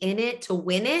be in it to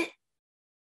win it,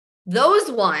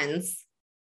 those ones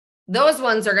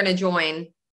are going to join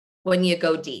when you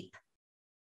go deep.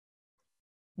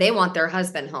 They want their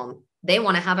husband home. They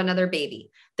want to have another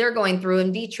baby. They're going through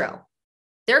in vitro.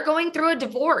 They're going through a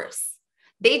divorce.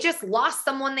 They just lost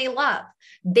someone they love.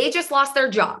 They just lost their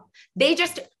job.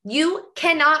 You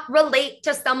cannot relate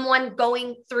to someone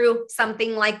going through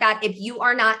something like that if you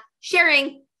are not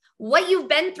sharing what you've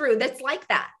been through that's like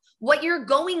that, what you're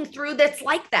going through that's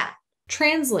like that.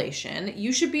 Translation,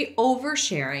 you should be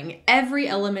oversharing every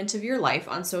element of your life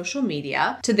on social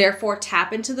media to therefore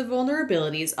tap into the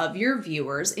vulnerabilities of your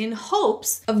viewers in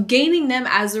hopes of gaining them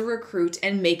as a recruit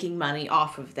and making money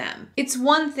off of them. It's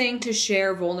one thing to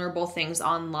share vulnerable things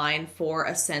online for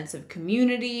a sense of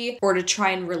community or to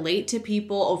try and relate to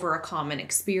people over a common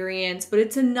experience, but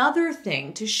it's another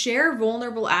thing to share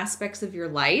vulnerable aspects of your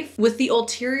life with the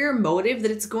ulterior motive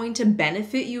that it's going to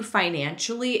benefit you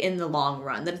financially in the long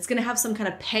run, that it's going to have some kind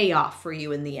of payoff for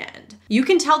you in the end. You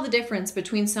can tell the difference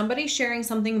between somebody sharing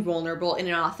something vulnerable in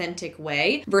an authentic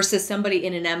way versus somebody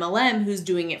in an MLM who's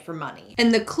doing it for money.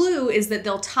 And the clue is that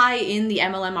they'll tie in the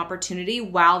MLM opportunity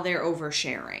while they're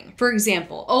oversharing. For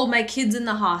example, oh, my kid's in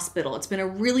the hospital. It's been a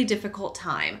really difficult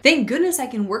time. Thank goodness I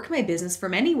can work my business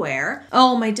from anywhere.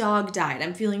 Oh, my dog died.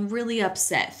 I'm feeling really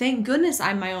upset. Thank goodness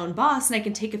I'm my own boss and I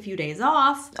can take a few days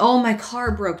off. Oh, my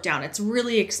car broke down. It's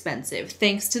really expensive.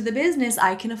 Thanks to the business,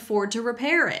 I can afford to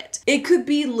repair it. It could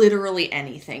be literally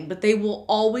anything, but they will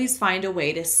always find a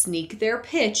way to sneak their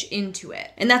pitch into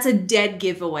it. And that's a dead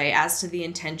giveaway as to the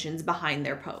intentions behind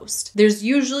their post. There's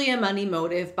usually a money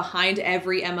motive behind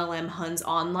every MLM Hun's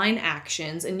online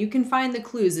actions, and you can find the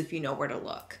clues if you know where to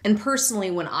look. And personally,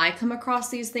 when I come across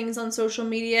these things on social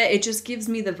media, it just gives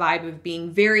me the vibe of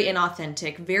being very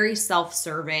inauthentic, very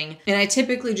self-serving, and I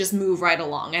typically just move right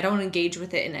along. I don't engage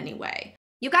with it in any way.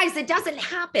 You guys, it doesn't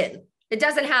happen. It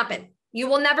doesn't happen. You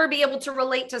will never be able to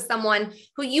relate to someone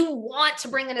who you want to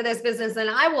bring into this business. And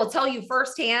I will tell you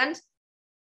firsthand,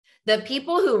 the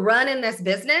people who run in this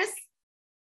business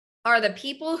are the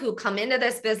people who come into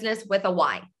this business with a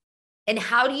why. And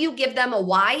how do you give them a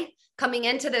why? coming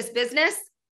into this business,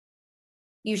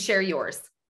 you share yours.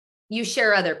 You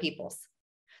share other people's.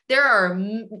 There are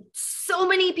so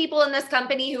many people in this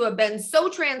company who have been so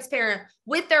transparent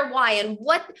with their why and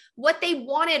what they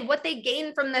wanted, what they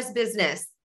gained from this business.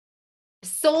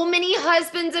 So many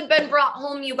husbands have been brought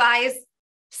home, you guys.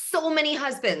 So many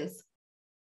husbands.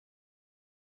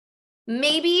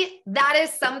 Maybe that is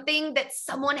something that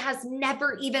someone has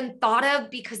never even thought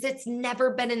of because it's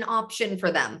never been an option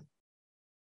for them.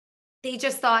 They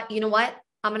just thought, you know what?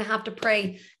 I'm going to have to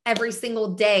pray every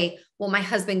single day while my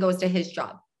husband goes to his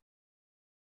job.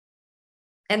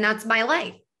 And that's my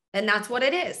life. And that's what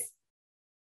it is.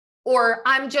 Or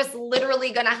I'm just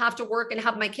literally going to have to work and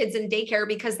have my kids in daycare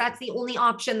because that's the only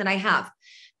option that I have.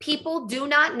 People do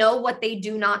not know what they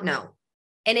do not know.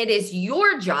 And it is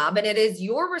your job and it is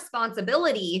your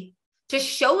responsibility to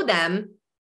show them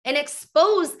and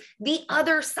expose the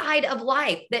other side of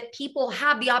life that people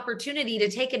have the opportunity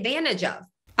to take advantage of.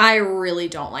 I really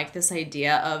don't like this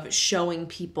idea of showing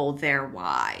people their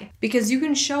why, because you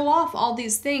can show off all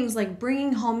these things like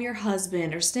bringing home your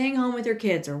husband or staying home with your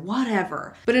kids or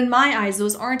whatever. But in my eyes,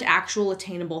 those aren't actual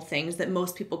attainable things that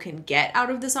most people can get out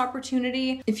of this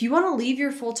opportunity. If you want to leave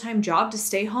your full-time job to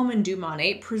stay home and do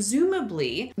MONAT,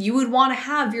 presumably you would want to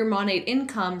have your MONAT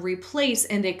income replace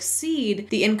and exceed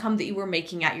the income that you were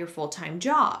making at your full-time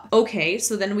job. Okay,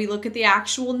 so then we look at the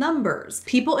actual numbers.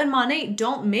 People in MONAT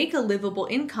don't make a livable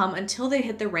income until they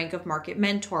hit the rank of market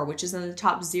mentor, which is in the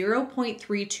top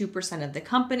 0.32% of the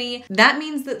company. That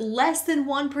means that less than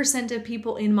 1% of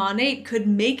people in MONAT could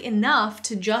make enough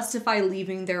to justify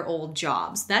leaving their old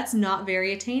jobs. That's not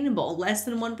very attainable. Less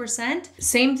than 1%.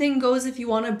 Same thing goes if you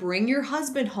want to bring your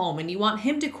husband home and you want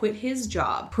him to quit his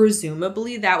job.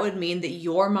 Presumably that would mean that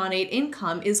your MONAT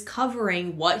income is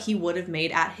covering what he would have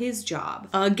made at his job.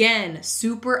 Again,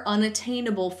 super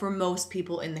unattainable for most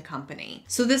people in the company.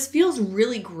 So this feels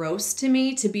really gross to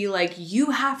me to be like,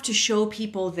 you have to show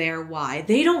people their why.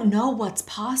 They don't know what's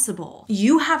possible.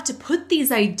 You have to put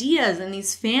these ideas and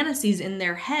these fantasies in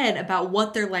their head about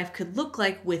what their life could look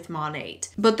like with MONAT.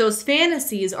 But those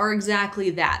fantasies are exactly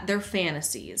that. They're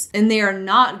fantasies. And they are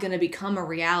not going to become a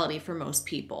reality for most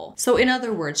people. So in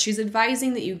other words, she's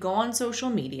advising that you go on social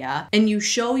media and you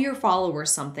show your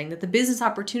followers something that the business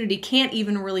opportunity can't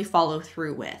even really follow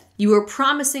through with. You are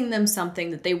promising them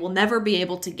something that they will never be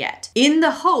able to get, in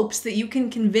the hopes that you can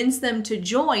convince them to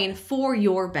join for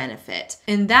your benefit.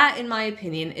 And that, in my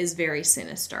opinion, is very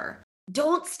sinister.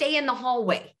 Don't stay in the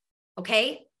hallway,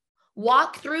 okay?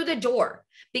 Walk through the door.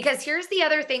 Because here's the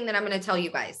other thing that I'm going to tell you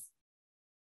guys.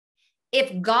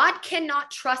 If God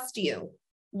cannot trust you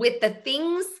with the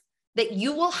things that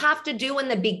you will have to do in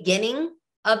the beginning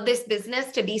of this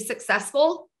business to be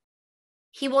successful,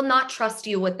 He will not trust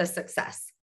you with the success.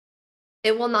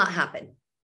 It will not happen.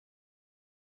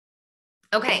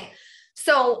 Okay,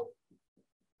 so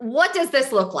what does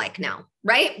this look like now,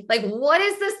 right? Like, what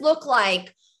does this look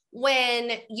like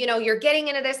when, you're getting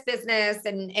into this business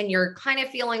and you're kind of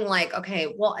feeling like,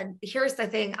 okay, well, here's the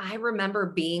thing. I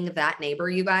remember being that neighbor,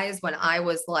 you guys, when I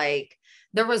was like,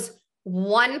 there was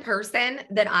one person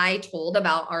that I told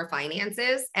about our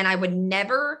finances and I would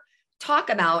never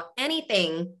talk about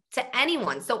anything to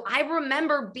anyone. So I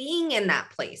remember being in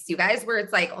that place, you guys, where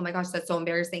it's like, oh my gosh, that's so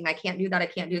embarrassing. I can't do that. I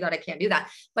can't do that. I can't do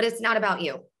that. But it's not about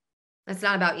you. It's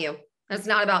not about you. It's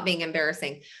not about being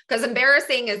embarrassing, because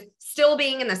embarrassing is still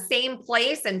being in the same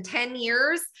place in 10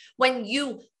 years when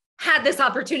you had this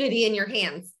opportunity in your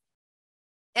hands.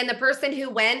 And the person who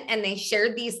went and they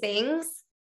shared these things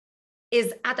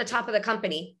is at the top of the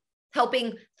company,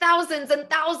 helping thousands and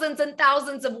thousands and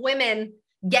thousands of women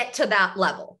get to that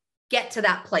level, get to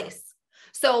that place.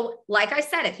 So like I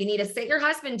said, if you need to sit your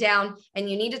husband down and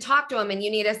you need to talk to him and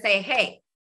you need to say, hey,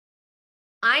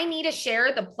 I need to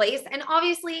share the place. And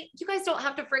obviously you guys don't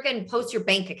have to freaking post your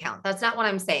bank account. That's not what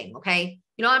I'm saying. Okay.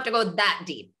 You don't have to go that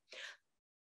deep,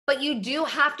 but you do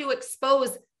have to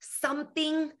expose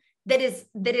something that is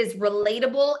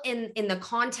relatable in the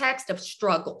context of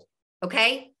struggle.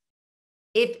 Okay.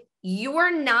 If you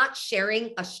are not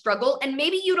sharing a struggle, and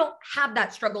maybe you don't have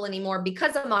that struggle anymore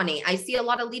because of money. I see a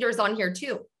lot of leaders on here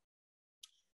too.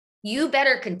 You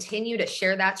better continue to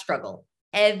share that struggle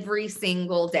every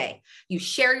single day. You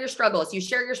share your struggles. You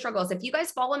share your struggles. If you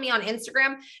guys follow me on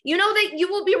Instagram, you know that you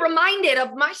will be reminded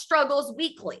of my struggles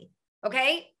weekly.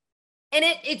 Okay. And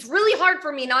it's really hard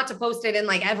for me not to post it in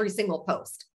like every single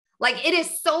post. Like, it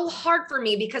is so hard for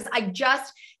me because I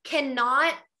just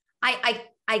cannot, I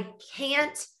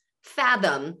can't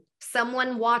fathom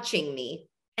someone watching me.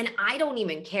 And I don't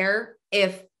even care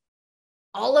if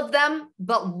all of them,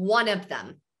 but one of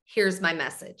them hears my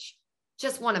message,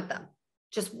 just one of them.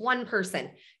 just one person,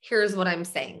 here's what I'm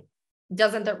saying.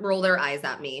 Doesn't roll their eyes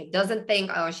at me. Doesn't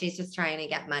think, oh, she's just trying to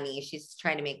get money. She's just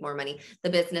trying to make more money. The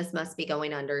business must be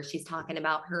going under. She's talking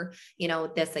about her,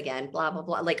 this again, blah, blah,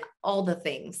 blah, like all the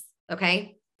things.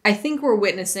 Okay. I think we're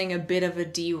witnessing a bit of a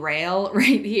derail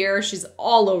right here. She's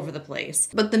all over the place.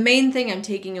 But the main thing I'm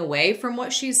taking away from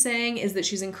what she's saying is that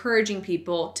she's encouraging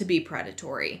people to be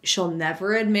predatory. She'll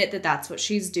never admit that that's what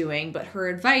she's doing, but her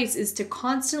advice is to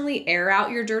constantly air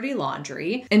out your dirty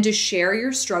laundry and to share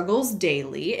your struggles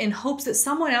daily in hopes that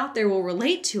someone out there will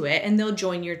relate to it and they'll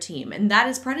join your team. And that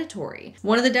is predatory.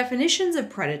 One of the definitions of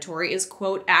predatory is,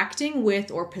 quote, acting with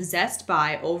or possessed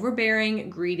by overbearing,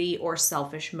 greedy, or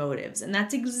selfish motives. And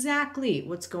that's exactly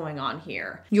what's going on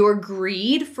here. Your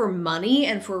greed for money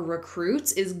and for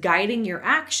recruits is guiding your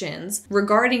actions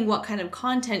regarding what kind of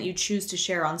content you choose to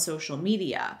share on social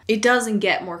media. It doesn't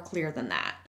get more clear than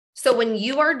that. So when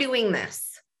you are doing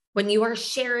this, when you are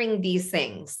sharing these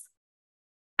things,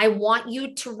 I want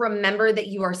you to remember that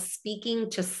you are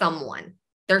speaking to someone.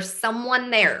 There's someone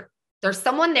there. There's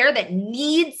someone there that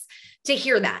needs to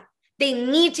hear that. They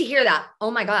need to hear that.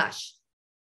 Oh my gosh.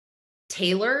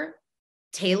 Thaler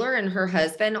and her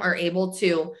husband are able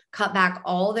to cut back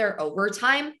all their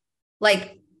overtime.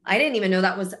 Like, I didn't even know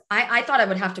that was, I thought I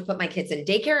would have to put my kids in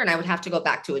daycare and I would have to go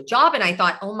back to a job. And I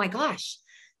thought, oh my gosh,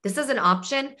 this is an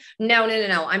option. No.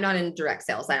 I'm not in direct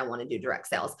sales. I don't want to do direct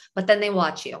sales. But then they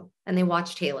watch you and they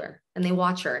watch Thaler and they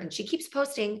watch her and she keeps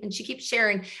posting and she keeps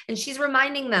sharing and she's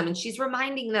reminding them and she's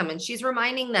reminding them and she's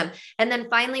reminding them. And then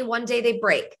finally one day they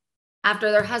break.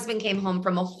 After their husband came home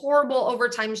from a horrible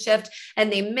overtime shift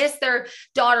and they missed their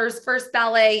daughter's first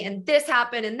ballet and this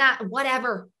happened and that,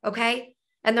 whatever. Okay.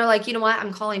 And they're like, you know what?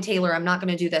 I'm calling Thaler. I'm not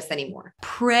going to do this anymore.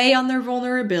 Prey on their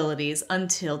vulnerabilities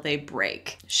until they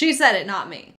break. She said it, not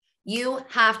me. You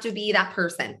have to be that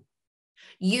person.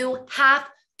 You have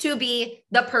to be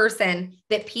the person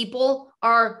that people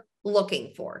are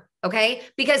looking for. Okay.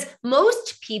 Because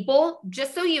most people,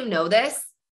 just so you know this,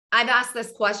 I've asked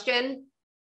this question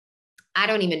I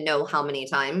don't even know how many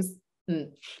times, I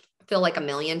feel like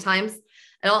 1,000,000 times.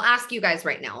 And I'll ask you guys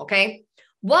right now, okay?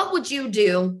 What would you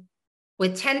do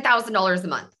with $10,000 a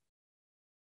month?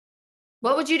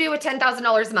 What would you do with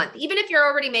 $10,000 a month? Even if you're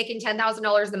already making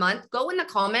 $10,000 a month, go in the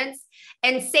comments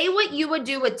and say what you would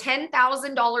do with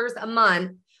 $10,000 a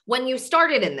month when you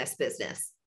started in this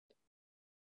business.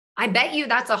 I bet you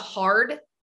that's a hard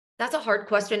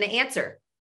question to answer.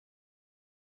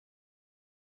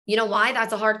 You know why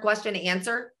that's a hard question to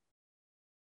answer?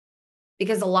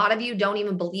 Because a lot of you don't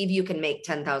even believe you can make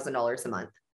 $10,000 a month.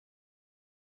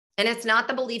 And it's not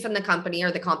the belief in the company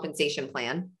or the compensation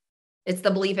plan. It's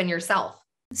the belief in yourself.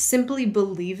 Simply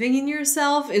believing in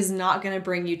yourself is not going to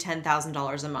bring you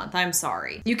 $10,000 a month. I'm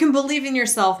sorry. You can believe in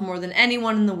yourself more than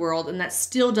anyone in the world, and that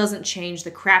still doesn't change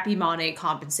the crappy MONAT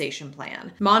compensation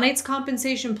plan. MONAT's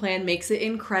compensation plan makes it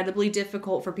incredibly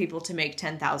difficult for people to make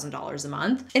 $10,000 a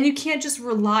month, and you can't just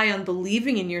rely on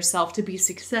believing in yourself to be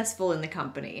successful in the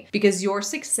company, because your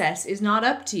success is not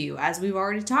up to you, as we've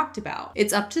already talked about.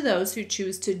 It's up to those who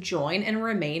choose to join and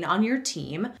remain on your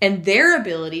team, and their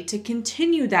ability to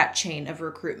continue that chain of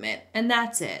recruitment. And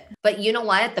that's it. But you know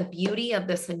what? The beauty of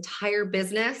this entire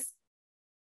business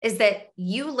is that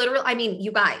you literally,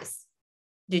 you guys,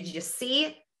 did you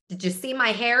see my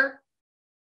hair?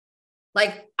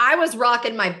 Like, I was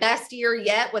rocking my best year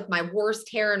yet with my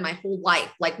worst hair in my whole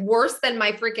life, like worse than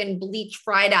my freaking bleach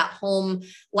fried at home,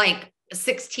 like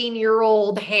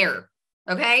 16-year-old hair.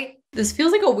 Okay. This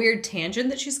feels like a weird tangent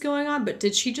that she's going on, but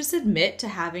did she just admit to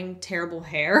having terrible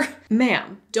hair?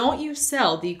 Ma'am, don't you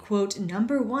sell the, quote,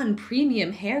 #1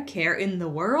 premium hair care in the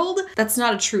world? That's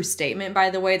not a true statement, by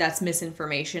the way. That's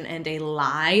misinformation and a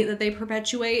lie that they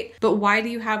perpetuate. But why do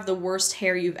you have the worst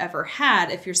hair you've ever had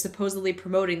if you're supposedly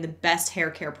promoting the best hair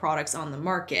care products on the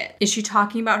market? Is she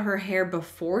talking about her hair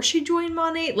before she joined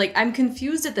MONAT? Like, I'm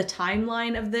confused at the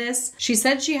timeline of this. She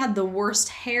said she had the worst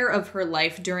hair of her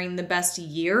life during the best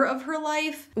year of her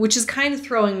life, which is kind of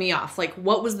throwing me off. Like,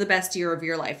 what was the best year of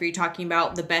your life? Are you talking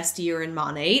about the best year in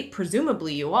MONAT?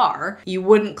 Presumably you are. You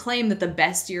wouldn't claim that the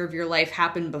best year of your life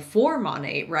happened before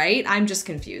MONAT, right? I'm just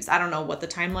confused. I don't know what the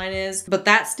timeline is, but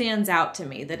that stands out to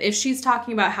me, that if she's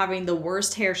talking about having the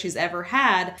worst hair she's ever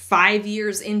had 5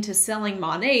 years into selling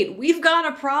MONAT, we've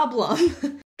got a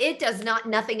problem. It does not,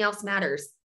 nothing else matters.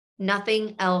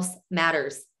 Nothing else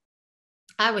matters.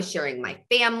 I was sharing my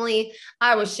family.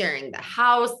 I was sharing the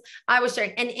house. I was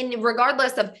sharing, and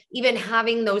regardless of even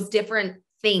having those different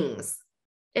things,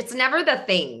 it's never the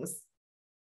things.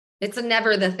 It's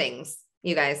never the things,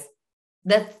 you guys.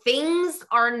 The things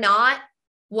are not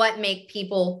what make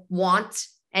people want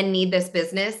and need this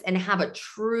business and have a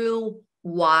true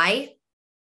Why?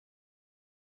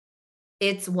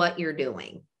 It's what you're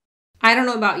doing. I don't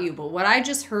know about you, but what I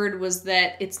just heard was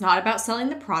that it's not about selling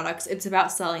the products, it's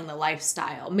about selling the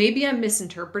lifestyle. Maybe I'm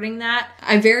misinterpreting that.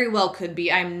 I very well could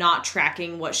be. I'm not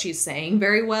tracking what she's saying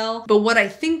very well. But what I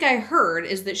think I heard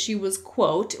is that she was,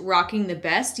 quote, rocking the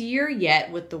best year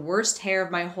yet with the worst hair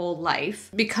of my whole life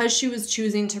because she was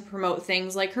choosing to promote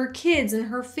things like her kids and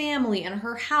her family and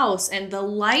her house and the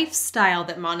lifestyle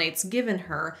that MONAT's given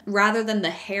her rather than the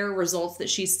hair results that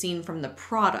she's seen from the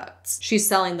products. She's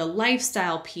selling the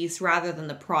lifestyle piece rather than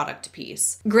the product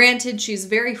piece. Granted, she's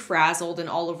very frazzled and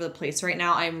all over the place right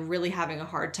now. I'm really having a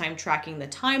hard time tracking the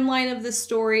timeline of this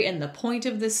story and the point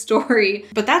of this story,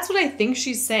 but that's what I think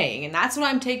she's saying, and that's what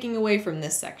I'm taking away from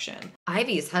this section.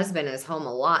 Ivy's husband is home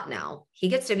a lot now. He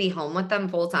gets to be home with them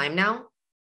full time now.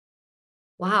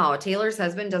 Wow, Taylor's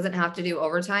husband doesn't have to do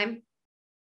overtime.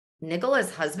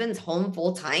 Nicola's husband's home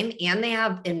full time and they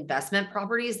have investment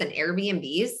properties and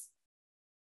Airbnbs.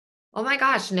 Oh my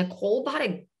gosh, Nicole bought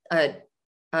a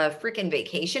freaking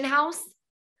vacation house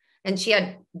and she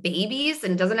had babies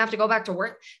and doesn't have to go back to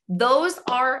work. Those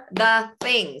are the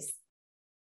things.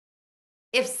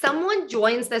 If someone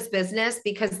joins this business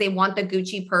because they want the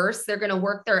Gucci purse, they're going to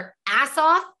work their ass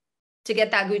off to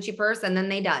get that Gucci purse and then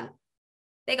they done.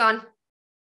 They gone.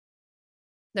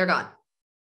 They're gone.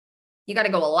 You got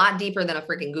to go a lot deeper than a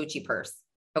freaking Gucci purse.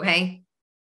 Okay.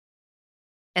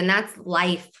 And that's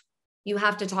life. You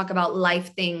have to talk about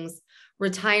life things,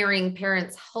 retiring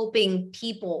parents, helping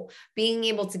people, being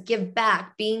able to give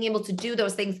back, being able to do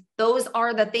those things. Those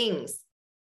are the things.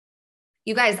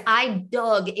 You guys, I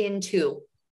dug into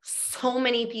so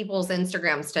many people's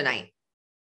Instagrams tonight.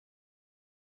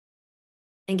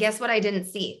 And guess what I didn't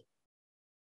see?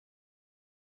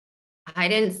 I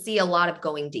didn't see a lot of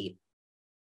going deep.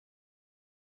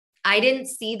 I didn't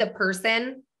see the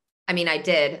person. I mean, I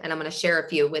did, and I'm going to share a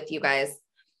few with you guys.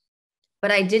 But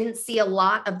I didn't see a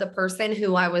lot of the person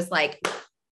who I was like,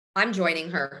 I'm joining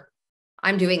her.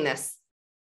 I'm doing this.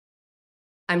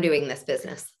 I'm doing this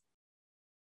business.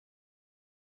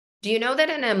 Do you know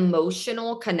that an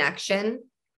emotional connection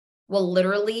will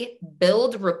literally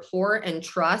build rapport and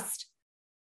trust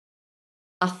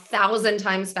 1,000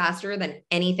 times faster than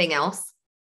anything else?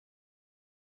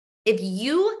 If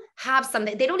you have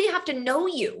something, they don't even have to know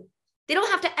you. They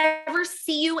don't have to ever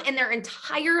see you in their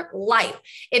entire life.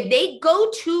 If they go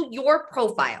to your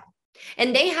profile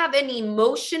and they have an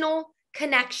emotional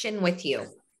connection with you,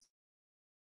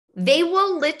 they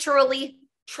will literally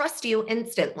trust you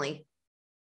instantly.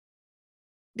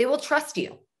 They will trust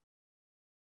you.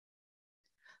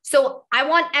 So I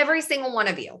want every single one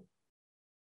of you,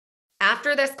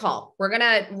 after this call, we're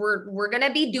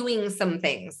gonna be doing some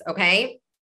things, okay?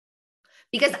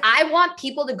 Because I want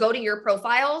people to go to your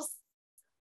profiles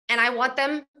and I want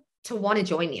them to want to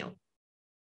join you.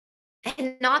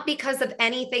 And not because of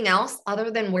anything else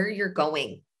other than where you're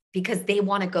going, because they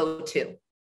want to go to.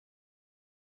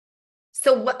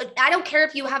 So I don't care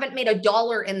if you haven't made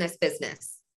 $1 in this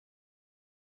business.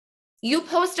 You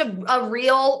post a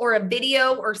reel or a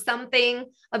video or something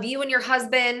of you and your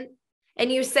husband, and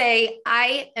you say,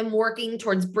 I am working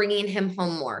towards bringing him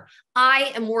home more.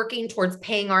 I am working towards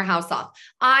paying our house off.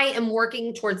 I am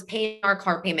working towards paying our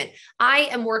car payment. I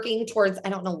am working towards, I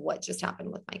don't know what just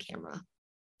happened with my camera.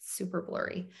 Super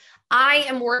blurry. I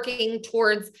am working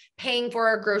towards paying for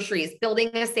our groceries, building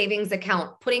a savings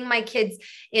account, putting my kids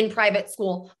in private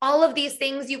school. All of these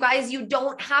things, you guys, you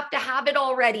don't have to have it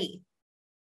already.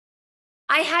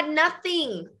 I had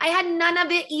nothing. I had none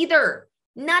of it either.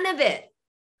 None of it.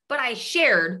 But I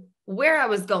shared where I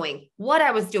was going, what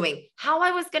I was doing, how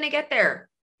I was going to get there.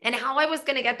 And how I was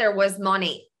going to get there was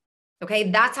money.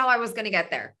 Okay. That's how I was going to get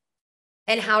there.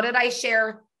 And how did I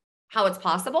share how it's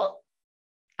possible?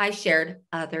 I shared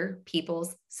other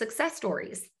people's success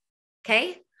stories.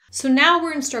 Okay. So now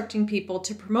we're instructing people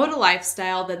to promote a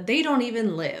lifestyle that they don't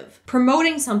even live.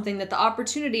 Promoting something that the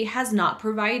opportunity has not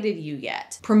provided you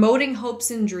yet. Promoting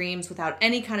hopes and dreams without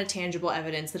any kind of tangible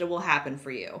evidence that it will happen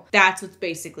for you. That's what's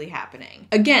basically happening.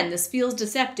 Again, this feels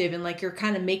deceptive and like you're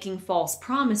kind of making false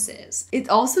promises. It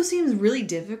also seems really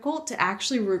difficult to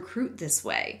actually recruit this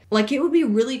way. Like it would be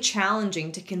really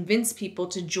challenging to convince people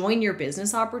to join your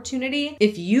business opportunity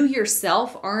if you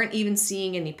yourself aren't even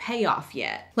seeing any payoff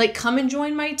yet. Like, come and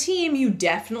join my team, you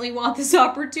definitely want this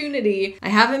opportunity. I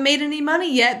haven't made any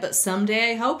money yet, but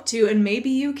someday I hope to, and maybe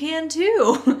you can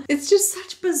too. It's just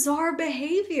such bizarre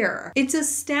behavior. It's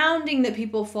astounding that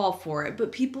people fall for it,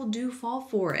 but people do fall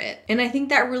for it. And I think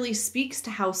that really speaks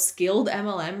to how skilled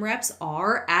MLM reps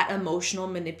are at emotional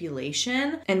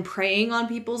manipulation and preying on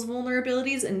people's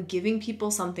vulnerabilities and giving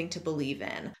people something to believe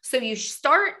in. So you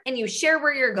start and you share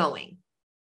where you're going.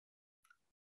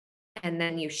 And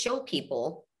then you show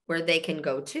people where they can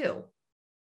go to.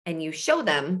 And you show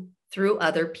them through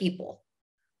other people.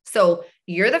 So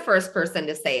you're the first person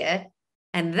to say it.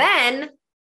 And then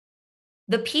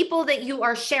the people that you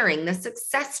are sharing, the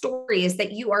success stories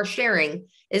that you are sharing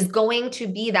is going to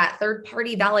be that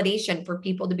third-party validation for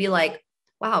people to be like,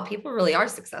 wow, people really are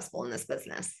successful in this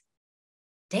business.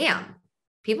 Damn,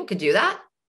 people could do that?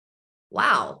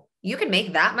 Wow, you can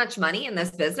make that much money in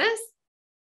this business?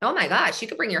 Oh my gosh, you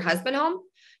could bring your husband home.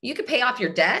 You could pay off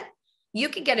your debt. You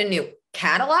could get a new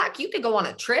Cadillac. You could go on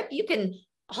a trip. You can,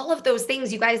 all of those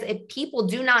things, you guys, if people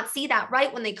do not see that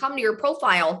right when they come to your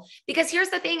profile, because here's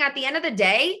the thing, at the end of the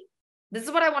day, this is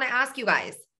what I want to ask you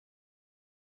guys.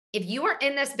 If you are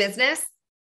in this business,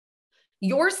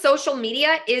 your social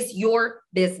media is your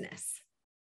business.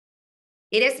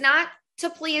 It is not to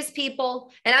please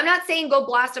people. And I'm not saying go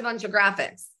blast a bunch of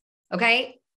graphics,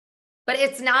 okay? But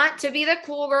it's not to be the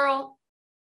cool girl.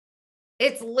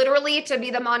 It's literally to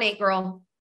be the MONAT girl.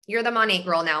 You're the MONAT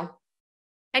girl now.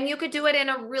 And you could do it in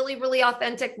a really, really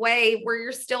authentic way where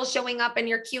you're still showing up in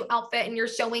your cute outfit and you're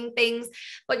showing things,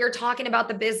 but you're talking about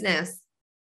the business.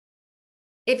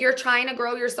 If you're trying to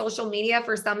grow your social media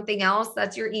for something else,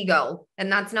 that's your ego.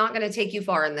 And that's not going to take you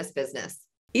far in this business.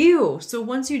 Ew. So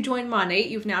once you join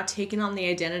MONAT, you've now taken on the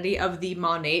identity of the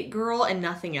MONAT girl and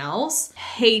nothing else.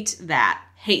 Hate that.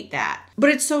 Hate that. But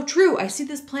it's so true. I see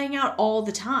this playing out all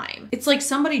the time. It's like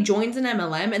somebody joins an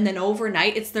MLM and then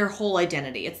overnight it's their whole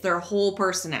identity. It's their whole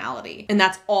personality. And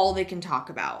that's all they can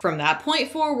talk about. From that point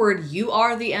forward, you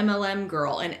are the MLM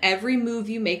girl, and every move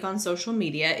you make on social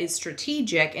media is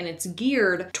strategic and it's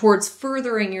geared towards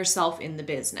furthering yourself in the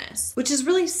business, which is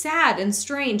really sad and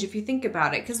strange if you think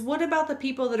about it. Because what about the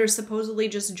people that are supposedly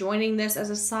just joining this as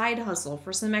a side hustle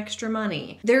for some extra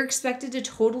money? They're expected to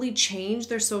totally change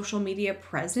their social media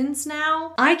presence now.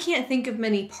 I can't think of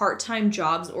many part-time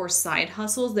jobs or side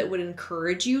hustles that would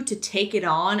encourage you to take it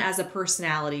on as a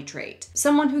personality trait.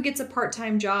 Someone who gets a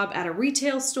part-time job at a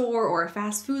retail store or a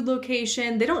fast food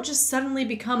location, they don't just suddenly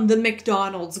become the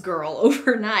McDonald's girl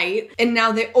overnight and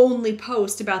now they only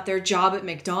post about their job at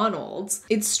McDonald's.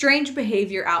 It's strange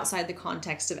behavior outside the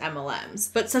context of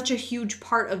MLMs, but such a huge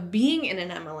part of being in an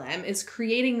MLM is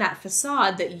creating that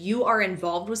facade that you are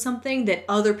involved with something that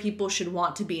other people should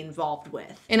want to be involved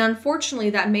with. And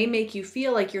unfortunately, that may make you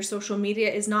feel like your social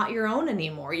media is not your own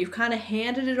anymore. You've kind of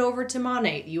handed it over to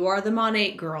MONAT. You are the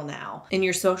MONAT girl now. And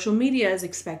your social media is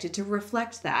expected to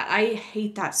reflect that. I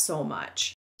hate that so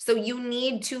much. So you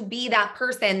need to be that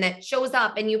person that shows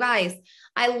up. And you guys,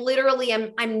 I literally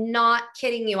I'm not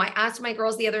kidding you. I asked my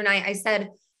girls the other night, I said,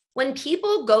 when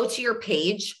people go to your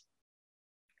page,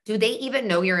 do they even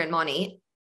know you're in MONAT?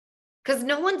 Because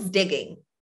no one's digging.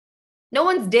 No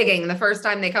one's digging the first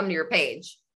time they come to your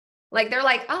page. Like, they're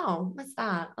like, oh, what's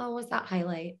that? Oh, what's that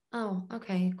highlight? Oh,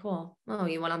 okay, cool. Oh,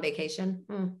 you went on vacation?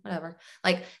 Whatever.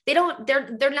 Like, they don't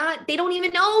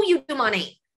even know you do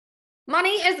MONAT.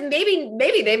 MONAT is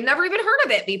maybe they've never even heard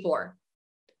of it before.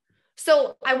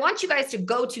 So I want you guys to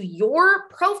go to your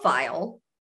profile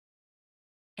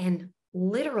and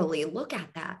literally look at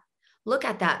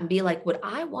that and be like, would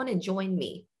I want to join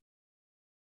me?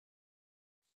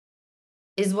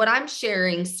 Is what I'm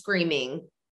sharing screaming,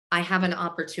 I have an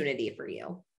opportunity for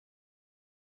you?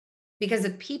 Because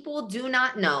if people do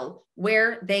not know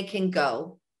where they can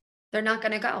go, they're not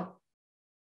going to go.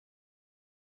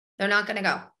 They're not going to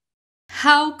go.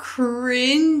 How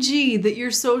cringy that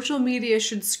your social media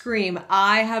should scream,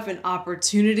 I have an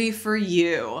opportunity for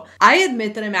you. I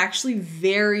admit that I'm actually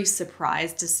very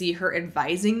surprised to see her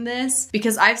advising this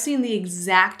because I've seen the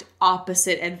exact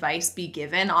opposite advice be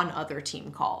given on other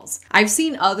team calls. I've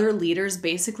seen other leaders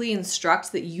basically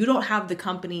instruct that you don't have the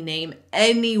company name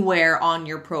anywhere on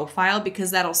your profile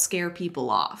because that'll scare people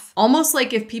off. Almost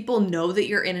like if people know that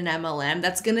you're in an MLM,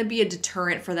 that's going to be a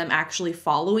deterrent for them actually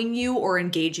following you or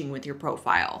engaging with your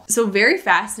profile. So very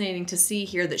fascinating to see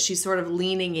here that she's sort of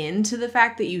leaning into the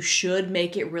fact that you should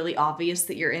make it really obvious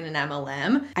that you're in an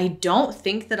MLM. I don't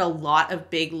think that a lot of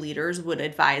big leaders would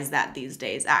advise that these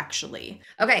days, actually.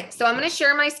 Okay, so I'm going to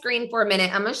share my screen for a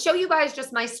minute. I'm going to show you guys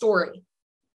just my story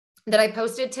that I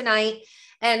posted tonight.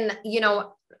 And, you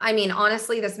know, I mean,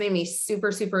 honestly, this made me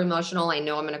super, super emotional. I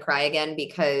know I'm going to cry again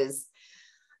because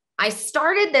I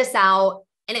started this out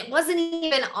and it wasn't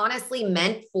even honestly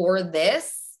meant for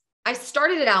this. I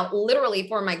started it out literally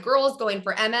for my girls going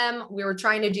for We were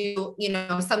trying to do,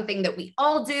 something that we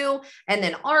all do, and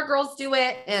then our girls do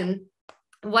it and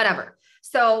whatever.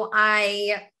 So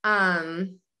I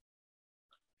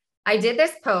did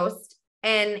this post,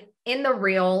 and in the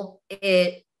reel,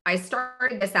 I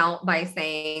started this out by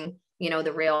saying,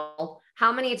 the reel,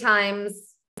 how many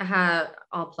times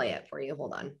I'll play it for you.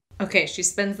 Hold on. Okay, she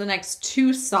spends the next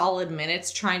 2 solid minutes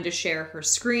trying to share her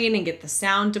screen and get the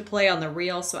sound to play on the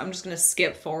reel. So I'm just going to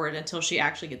skip forward until she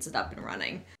actually gets it up and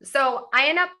running. So I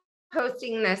end up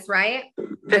posting this, right?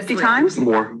 50 times?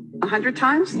 More. 100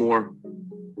 times? More.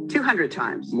 200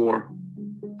 times? More.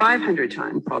 500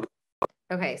 times?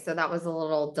 Okay, so that was a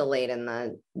little delayed in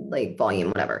the volume,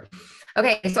 whatever.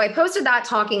 Okay, so I posted that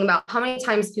talking about how many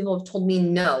times people have told me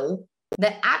no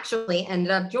that actually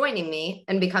ended up joining me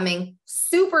and becoming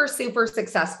super, super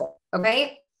successful.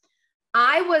 Okay.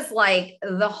 I was like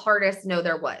the hardest no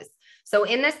there was. So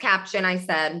in this caption, I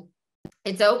said,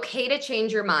 it's okay to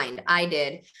change your mind. I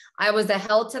did. I was a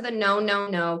hell to the no, no,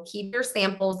 no. Keep your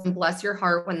samples and bless your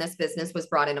heart when this business was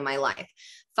brought into my life.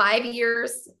 5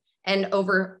 years and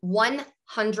over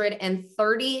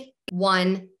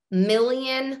 $131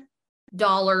 million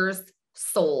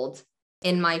sold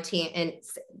in my team, and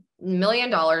 $1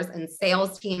 million in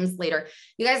sales teams later.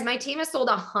 You guys, my team has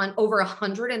sold over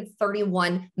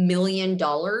 $131 million in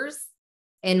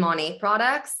MONAT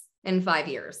products in 5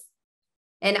 years.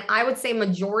 And I would say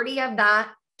majority of that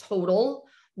total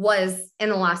was in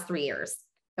the last 3 years.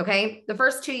 Okay. The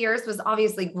first 2 years was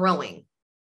obviously growing.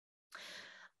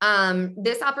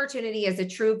 This opportunity is a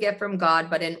true gift from God,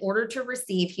 but in order to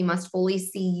receive, he must fully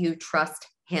see you trust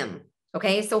him.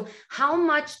 Okay. So how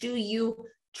much do you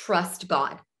trust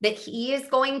God that he is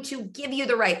going to give you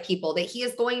the right people, that he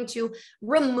is going to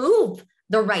remove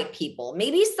the right people?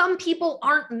 Maybe some people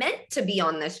aren't meant to be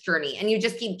on this journey and you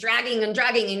just keep dragging and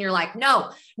dragging and you're like,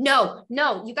 no,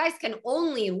 you guys can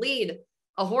only lead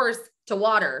a horse to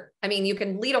water. I mean, you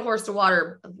can lead a horse to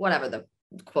water, whatever the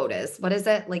quote is. What is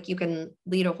it? Like you can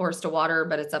lead a horse to water,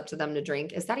 but it's up to them to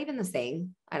drink. Is that even the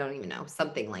saying? I don't even know.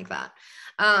 Something like that.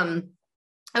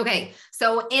 Okay.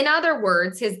 So in other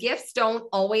words, his gifts don't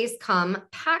always come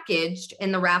packaged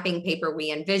in the wrapping paper we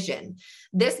envision.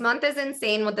 This month is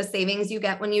insane with the savings you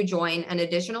get when you join, an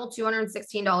additional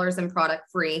 $216 in product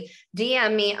free.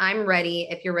 DM me. I'm ready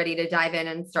if you're ready to dive in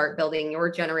and start building your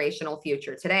generational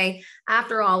future today.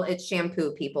 After all, it's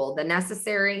shampoo, people. The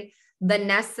necessity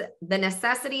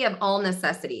of all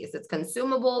necessities. It's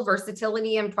consumable,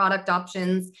 versatility, and product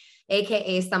options,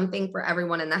 AKA something for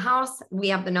everyone in the house. We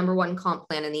have the #1 comp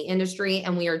plan in the industry,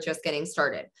 and we are just getting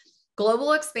started.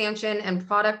 Global expansion and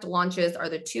product launches are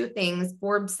the 2 things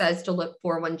Forbes says to look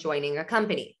for when joining a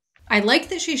company. I like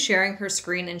that she's sharing her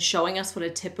screen and showing us what a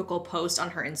typical post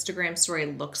on her Instagram story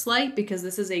looks like, because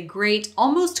this is a great,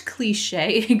 almost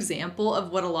cliche example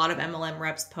of what a lot of MLM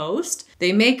reps post.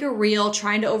 They make a reel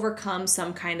trying to overcome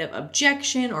some kind of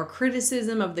objection or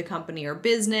criticism of the company or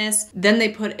business. Then they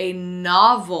put a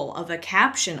novel of a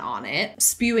caption on it,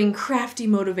 spewing crafty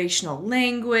motivational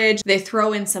language. They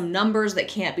throw in some numbers that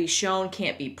can't be shown,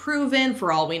 can't be proven.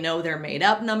 For all we know, they're made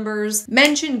up numbers.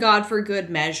 Mention God for good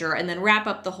measure, and then wrap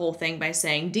up the whole thing by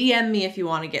saying, DM me if you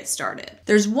want to get started.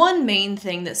 There's one main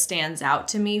thing that stands out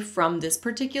to me from this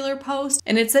particular post,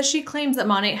 and it's that she claims that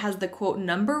MONAT has the quote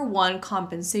 #1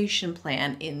 compensation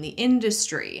plan in the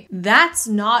industry. That's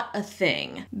not a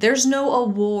thing. There's no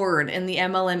award in the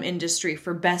MLM industry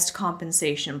for best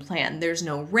compensation plan. There's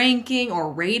no ranking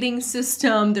or rating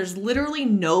system. There's literally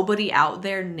nobody out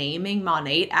there naming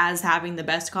MONAT as having the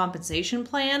best compensation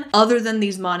plan other than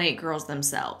these MONAT girls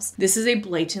themselves. This is a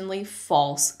blatantly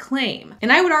false claim.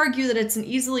 And I would argue that it's an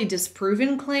easily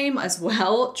disproven claim as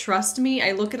well. Trust me,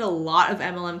 I look at a lot of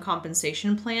MLM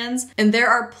compensation plans, and there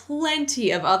are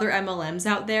plenty of other MLMs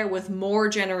out there with more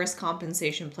generous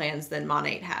compensation plans than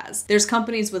MONAT has. There's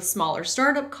companies with smaller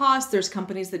startup costs. There's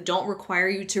companies that don't require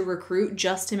you to recruit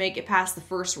just to make it past the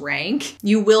first rank.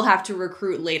 You will have to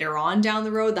recruit later on down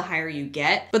the road, the higher you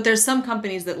get. But there's some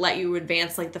companies that let you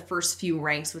advance like the first few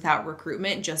ranks without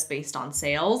recruitment just based on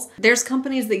sales. There's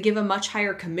companies that give a much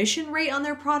higher commission rate on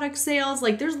their product sales.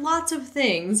 Like there's lots of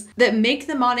things that make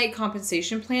the MONAT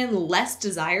compensation plan less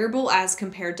desirable as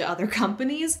compared to other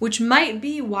companies, which might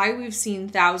be why we've seen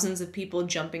thousands of people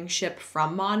jumping ship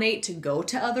from MONAT to go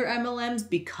to other MLMs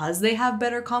because they have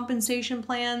better compensation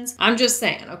plans. I'm just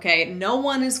saying, okay, no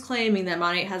one is claiming that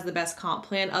MONAT has the best comp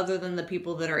plan other than the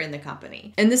people that are in the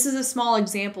company. And this is a small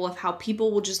example of how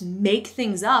people will just make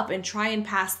things up and try and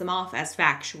pass them off as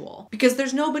factual because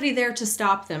there's nobody there to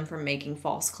stop them from making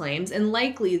false false claims, and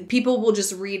likely people will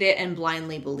just read it and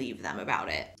blindly believe them about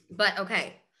it. But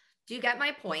okay, do you get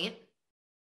my point?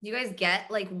 Do you guys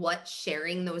get like what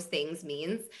sharing those things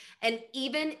means? And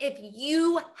even if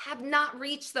you have not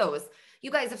reached those,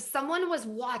 you guys, if someone was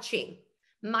watching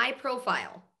my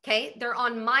profile, okay, they're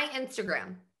on my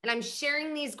Instagram and I'm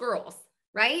sharing these girls,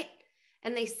 right?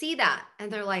 And they see that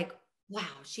and they're like, wow,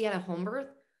 she had a home birth.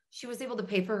 She was able to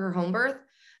pay for her home birth.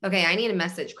 Okay, I need a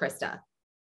message, Krista.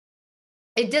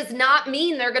 It does not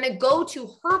mean they're going to go to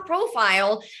her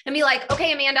profile and be like,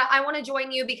 okay, Amanda, I want to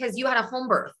join you because you had a home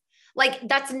birth. Like,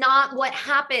 that's not what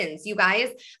happens, you guys.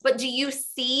 But do you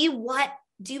see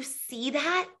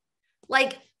that?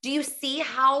 Like, do you see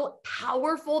how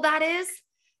powerful that is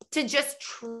to just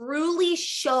truly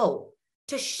show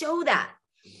that?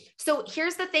 So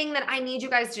here's the thing that I need you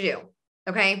guys to do.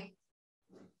 Okay.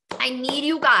 I need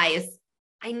you guys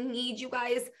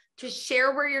to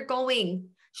share where you're going,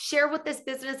 share what this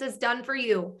business has done for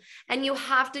you. And you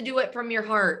have to do it from your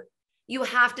heart. You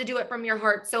have to do it from your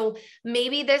heart. So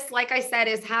maybe this, like I said,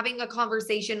 is having a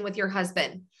conversation with your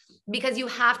husband, because you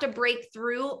have to break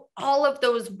through all of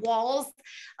those walls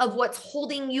of what's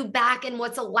holding you back and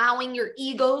what's allowing your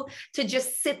ego to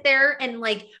just sit there and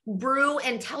like brew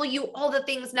and tell you all the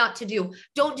things not to do.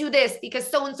 Don't do this because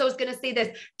so-and-so is going to say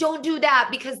this. Don't do that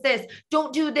because this.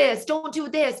 Don't do this. Don't do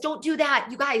this. Don't do that.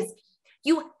 You guys,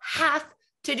 you have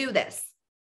to do this.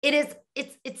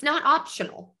 It's not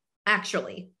optional,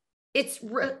 actually. It's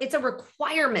a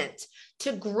requirement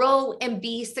to grow and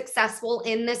be successful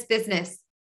in this business.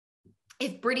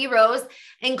 If Brittany Rose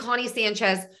and Connie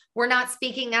Sanchez were not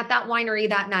speaking at that winery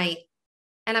that night,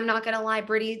 and I'm not going to lie,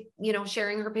 Brittany,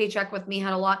 sharing her paycheck with me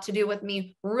had a lot to do with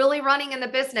me really running in the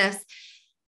business,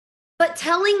 but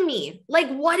telling me like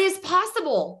what is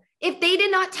possible. If they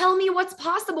did not tell me what's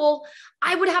possible,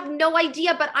 I would have no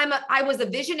idea, but I was a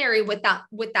visionary with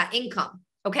that income.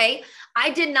 Okay. I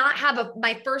did not have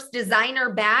my first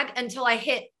designer bag until I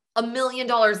hit $1 million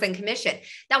in commission.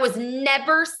 That was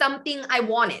never something I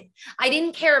wanted. I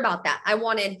didn't care about that. I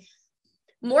wanted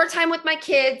more time with my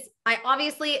kids.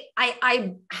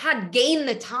 I had gained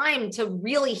the time to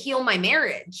really heal my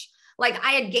marriage. Like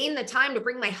I had gained the time to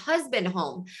bring my husband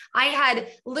home. I had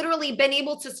literally been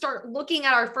able to start looking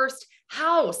at our first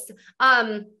house.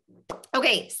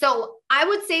 Okay. So I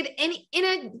would say that in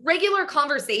a regular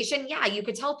conversation, yeah, you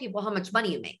could tell people how much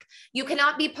money you make. You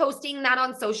cannot be posting that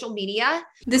on social media.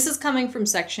 This is coming from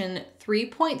section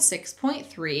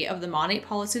 3.6.3 of the MONAT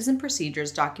Policies and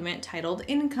Procedures document titled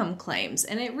Income Claims,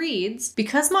 and it reads,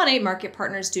 because MONAT market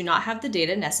partners do not have the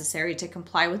data necessary to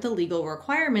comply with the legal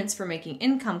requirements for making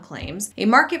income claims, a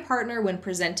market partner, when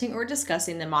presenting or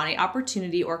discussing the MONAT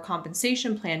opportunity or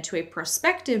compensation plan to a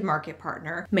prospective market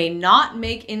partner, may not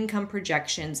make income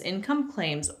projections, income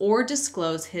claims, or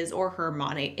disclose his or her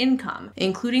MONAT income,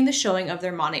 including the showing of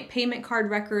their MONAT payment card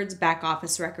records, back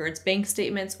office records, bank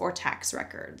statements, or tax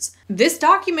records. This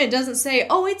document doesn't say,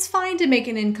 oh, it's fine to make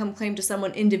an income claim to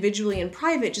someone individually in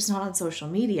private, just not on social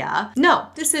media. No,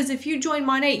 this says if you join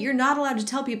MONAT, you're not allowed to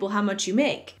tell people how much you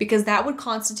make, because that would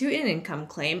constitute an income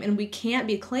claim, and we can't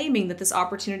be claiming that this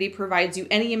opportunity provides you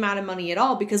any amount of money at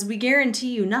all because we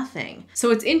guarantee you nothing.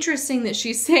 So it's interesting that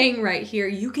she's saying right here,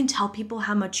 you can tell people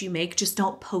how much you make, just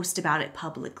don't post about it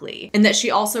publicly. And that she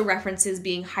also references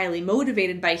being highly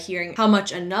motivated by hearing how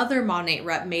much another MONAT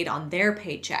rep made on their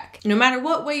paycheck. No matter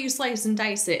what way you slice and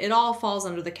dice it, it all falls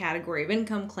under the category of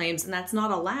income claims, and that's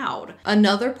not allowed.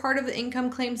 Another part of the income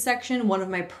claims section, one of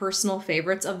my personal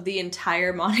favorites of the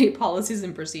entire MONAT Policies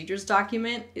and Procedures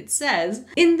document, it says,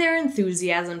 in their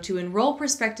enthusiasm to enroll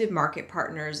prospective market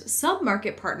partners, some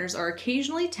market partners are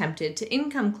occasionally tempted to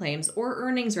income claims or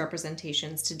earnings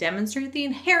representations to demonstrate the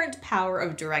inherent power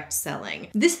of direct selling.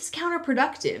 This is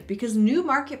counterproductive because new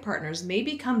market partners may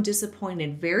become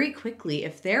disappointed very quickly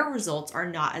if their results are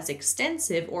not as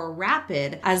extensive or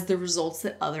rapid as the results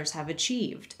that others have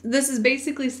achieved. This is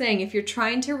basically saying if you're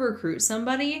trying to recruit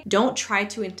somebody, don't try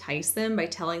to entice them by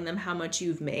telling them how much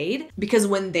you've made, because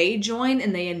when they join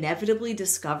and they inevitably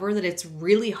discover that it's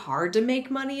really hard to make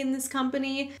money in this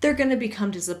company, they're going to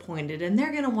become disappointed and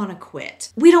they're going to want to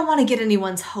quit. We don't want to get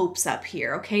anyone's hopes up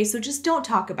here, okay? So just don't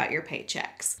talk about your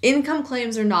paychecks. Income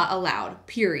claims are not allowed,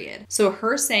 period. So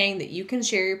her saying that you can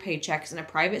share your paychecks in a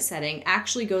private setting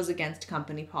actually goes against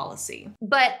company policy.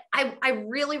 But I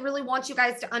really, really want you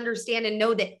guys to understand and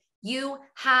know that you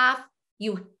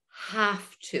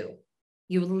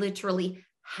literally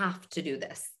have to do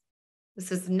this.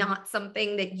 This is not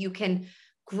something that you can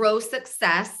grow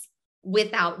success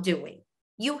without doing.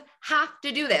 You have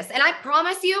to do this. And I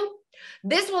promise you,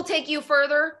 this will take you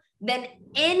further than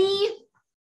any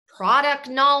product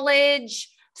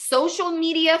knowledge, social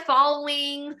media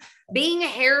following, being a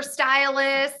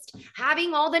hairstylist,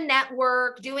 having all the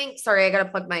network, sorry, I got to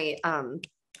plug my,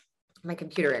 my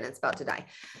computer in. It's about to die.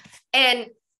 And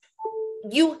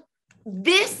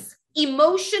this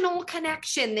emotional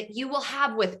connection that you will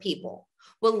have with people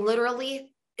will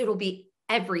literally, it'll be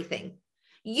everything.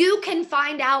 You can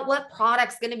find out what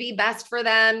product's going to be best for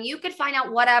them. You could find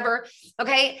out whatever.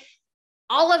 Okay.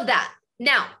 All of that.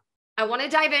 Now, I want to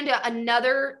dive into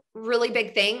another really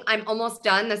big thing. I'm almost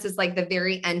done. This is like the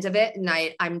very end of it. And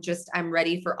I'm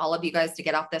ready for all of you guys to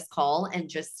get off this call and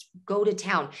just go to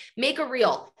town. Make a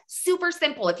reel. Super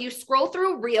simple. If you scroll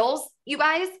through reels, you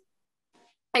guys,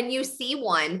 and you see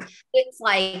one, it's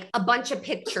like a bunch of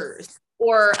pictures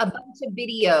or a bunch of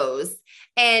videos.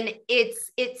 And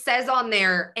it says on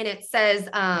there, and it says,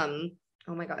 oh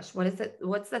my gosh, what is it?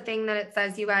 What's the thing that it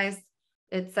says, you guys?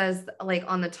 It says like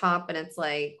on the top, and it's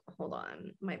like, hold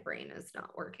on, my brain is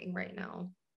not working right now.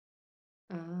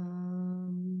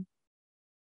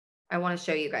 I want to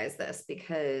show you guys this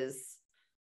because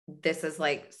this is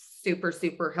like super,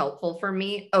 super helpful for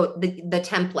me. Oh, the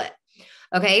template.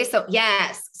 Okay. So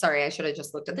yes, sorry, I should have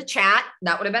just looked at the chat.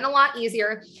 That would have been a lot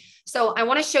easier. So I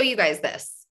want to show you guys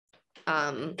this.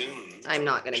 I'm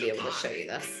not going to be able to show you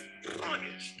this.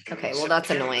 Okay, well,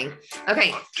 that's annoying.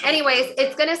 Okay, anyways,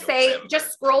 it's going to say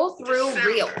just scroll through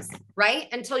reels, right?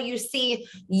 Until you see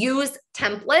use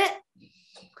template.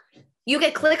 You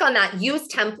can click on that use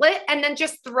template and then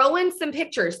just throw in some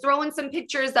pictures. Throw in some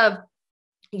pictures of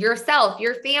yourself,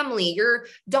 your family, your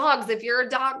dogs, if you're a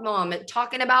dog mom,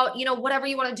 talking about, whatever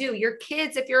you want to do, your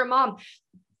kids, if you're a mom,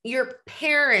 your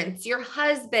parents, your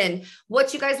husband,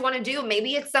 what you guys want to do.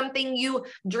 Maybe it's something you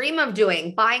dream of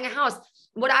doing, buying a house.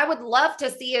 What I would love to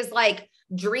see is like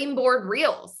dream board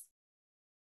reels.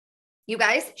 You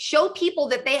guys show people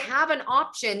that they have an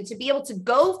option to be able to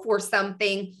go for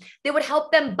something that would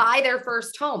help them buy their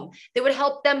first home. That would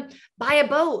help them buy a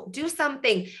boat, do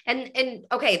something. And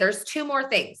okay, there's two more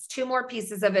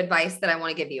pieces of advice that I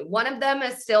want to give you. One of them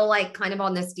is still like kind of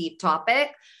on this deep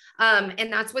topic.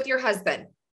 And that's with your husband.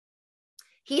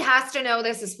 He has to know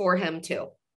this is for him too.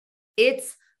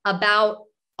 It's about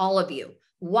all of you,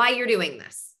 why you're doing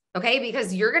this. Okay.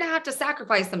 Because you're going to have to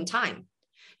sacrifice some time.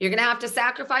 You're going to have to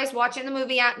sacrifice watching the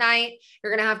movie at night.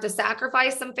 You're going to have to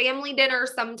sacrifice some family dinner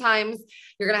sometimes.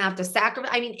 You're going to have to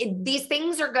sacrifice. These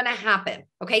things are going to happen.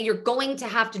 Okay. You're going to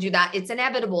have to do that. It's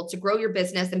inevitable to grow your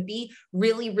business and be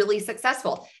really, really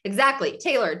successful. Exactly.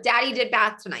 Taylor, daddy did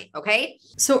bath tonight. Okay.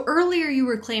 So earlier you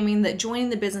were claiming that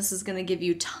joining the business is going to give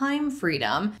you time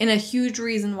freedom. And a huge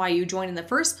reason why you joined in the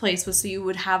first place was so you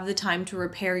would have the time to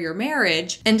repair your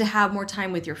marriage and to have more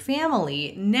time with your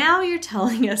family. Now you're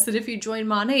telling us that if you join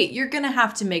MONAT, you're going to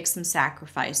have to make some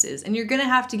sacrifices and you're going to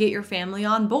have to get your family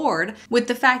on board with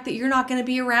the fact that you're not going to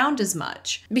be around as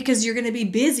much because you're going to be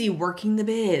busy working the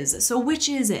biz. So which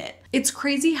is it? It's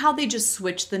crazy how they just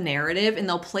switch the narrative and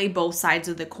they'll play both sides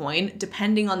of the coin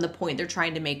depending on the point they're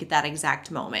trying to make at that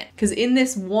exact moment. Because in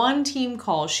this one team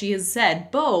call, she has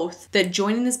said both that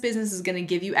joining this business is going to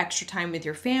give you extra time with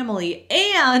your family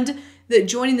and that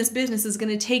joining this business is going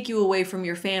to take you away from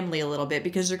your family a little bit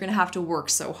because you're going to have to work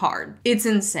so hard. It's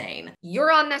insane.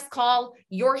 You're on this call.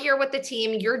 You're here with the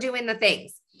team. You're doing the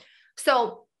things.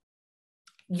 So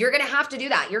you're going to have to do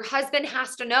that. Your husband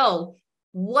has to know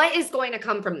what is going to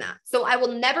come from that. So I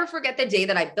will never forget the day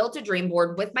that I built a dream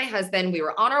board with my husband. We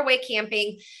were on our way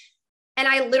camping and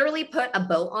I literally put a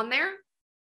boat on there.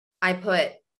 I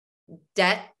put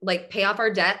debt, like pay off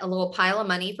our debt, a little pile of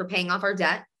money for paying off our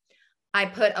debt. I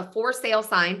put a for sale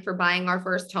sign for buying our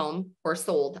first home, or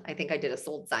sold. I think I did a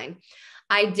sold sign.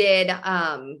 I did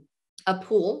a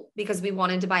pool because we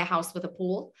wanted to buy a house with a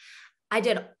pool. I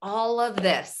did all of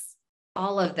this,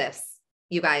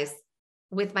 you guys,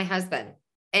 with my husband.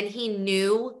 And he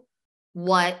knew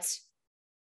what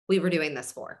we were doing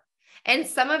this for. And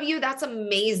some of you, that's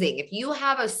amazing. If you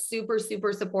have a super,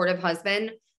 super supportive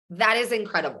husband, that is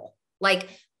incredible.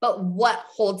 But what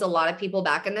holds a lot of people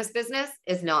back in this business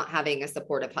is not having a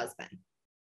supportive husband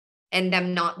and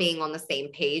them not being on the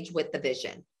same page with the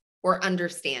vision or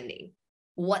understanding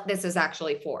what this is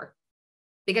actually for.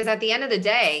 Because at the end of the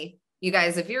day, you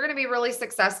guys, if you're going to be really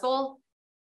successful,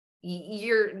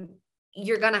 you're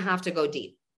going to have to go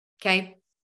deep. Okay.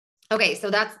 Okay.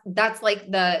 So that's like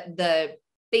the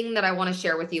thing that I want to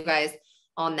share with you guys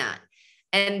on that.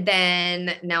 And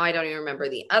then now I don't even remember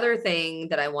the other thing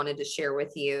that I wanted to share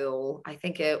with you. I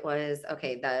think it was,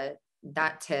 okay,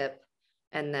 that tip.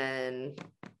 And then,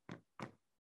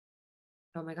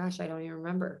 oh my gosh, I don't even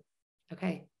remember.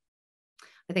 Okay.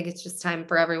 I think it's just time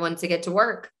for everyone to get to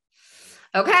work.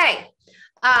 Okay.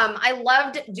 I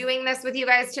loved doing this with you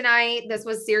guys tonight. This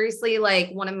was seriously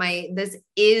like this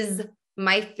is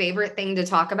my favorite thing to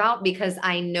talk about, because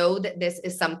I know that this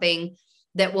is something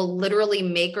that will literally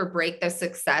make or break the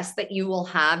success that you will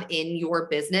have in your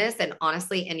business and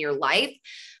honestly in your life.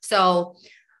 So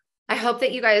I hope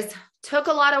that you guys took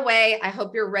a lot away. I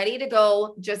hope you're ready to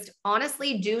go. Just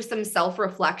honestly do some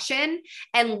self-reflection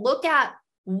and look at,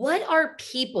 what are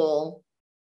people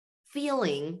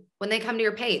feeling when they come to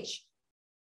your page?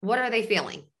 What are they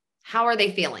feeling? How are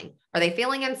they feeling? Are they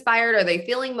feeling inspired? Are they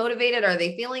feeling motivated? Are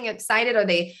they feeling excited?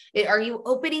 Are you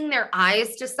opening their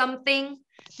eyes to something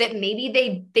that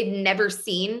maybe they've never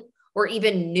seen or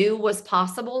even knew was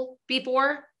possible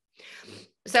before?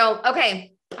 So,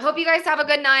 okay. I hope you guys have a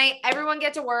good night. Everyone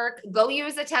get to work. Go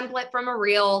use a template from a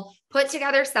reel. Put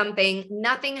together something.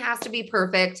 Nothing has to be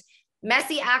perfect.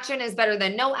 Messy action is better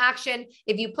than no action.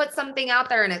 If you put something out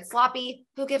there and it's sloppy,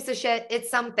 who gives a shit? It's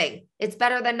something. It's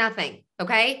better than nothing.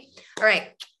 Okay? All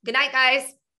right. Good night,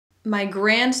 guys. My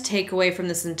grand takeaway from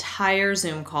this entire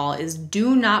Zoom call is,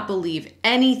 do not believe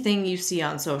anything you see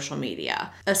on social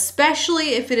media,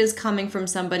 especially if it is coming from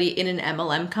somebody in an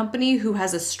MLM company who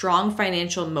has a strong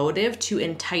financial motive to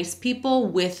entice people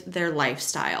with their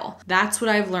lifestyle. That's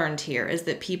what I've learned here, is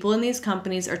that people in these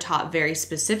companies are taught very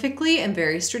specifically and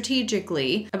very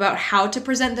strategically about how to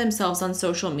present themselves on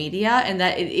social media, and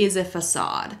that it is a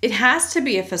facade. It has to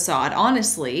be a facade,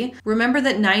 honestly. Remember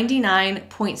that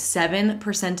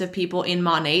 99.7% of people in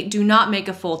MONAT do not make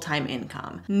a full-time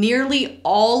income. Nearly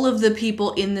all of the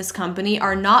people in this company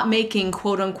are not making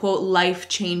quote-unquote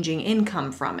life-changing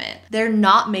income from it. They're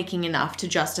not making enough to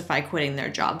justify quitting their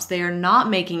jobs. They are not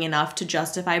making enough to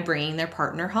justify bringing their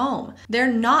partner home.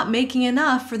 They're not making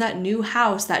enough for that new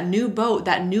house, that new boat,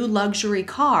 that new luxury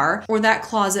car, or that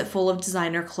closet full of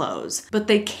designer clothes. But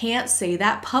they can't say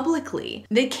that publicly.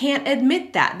 They can't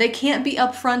admit that. They can't be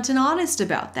upfront and honest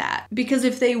about that. Because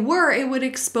if they were, it would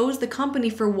expose the company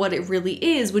for what it really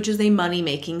is, which is a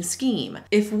money-making scheme.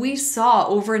 If we saw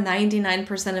over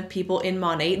 99% of people in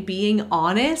MONAT being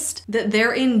honest that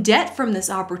they're in debt from this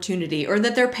opportunity, or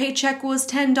that their paycheck was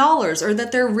 $10, or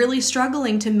that they're really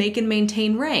struggling to make and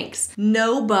maintain ranks,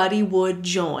 nobody would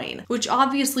join, which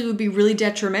obviously would be really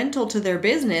detrimental to their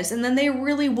business, and then they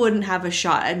really wouldn't have a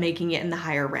shot at making it in the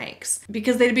higher ranks,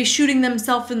 because they'd be shooting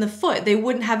themselves in the foot. They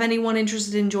wouldn't have anyone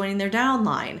interested in joining their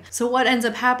downline. So what ends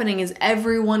up happening is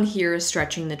everyone here is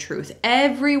stretching the truth.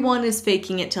 Everyone is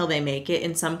faking it till they make it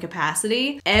in some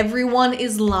capacity. Everyone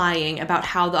is lying about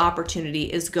how the opportunity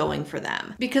is going for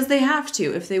them, because they have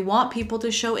to if they want people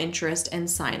to show interest and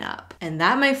sign up. And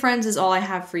that, my friends, is all I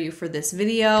have for you for this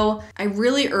video. I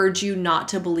really urge you not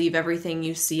to believe everything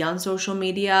you see on social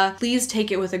media. Please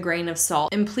take it with a grain of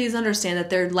salt, and please understand that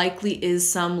there likely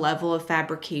is some level of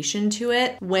fabrication to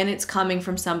it when it's coming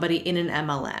from somebody in an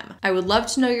MLM. I would love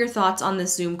to know your thoughts on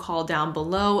this Zoom call down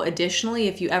below. Additionally,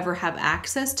 if you ever have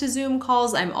access to Zoom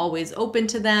calls, I'm always open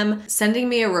to them. Sending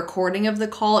me a recording of the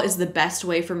call is the best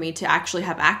way for me to actually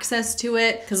have access to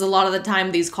it, because a lot of the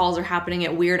time these calls are happening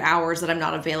at weird hours that I'm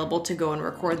not available to go and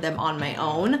record them on my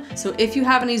own. So if you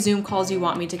have any Zoom calls you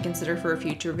want me to consider for a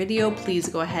future video, please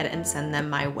go ahead and send them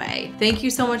my way. Thank you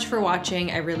so much for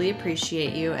watching. I really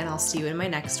appreciate you, and I'll see you in my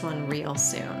next one real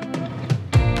soon.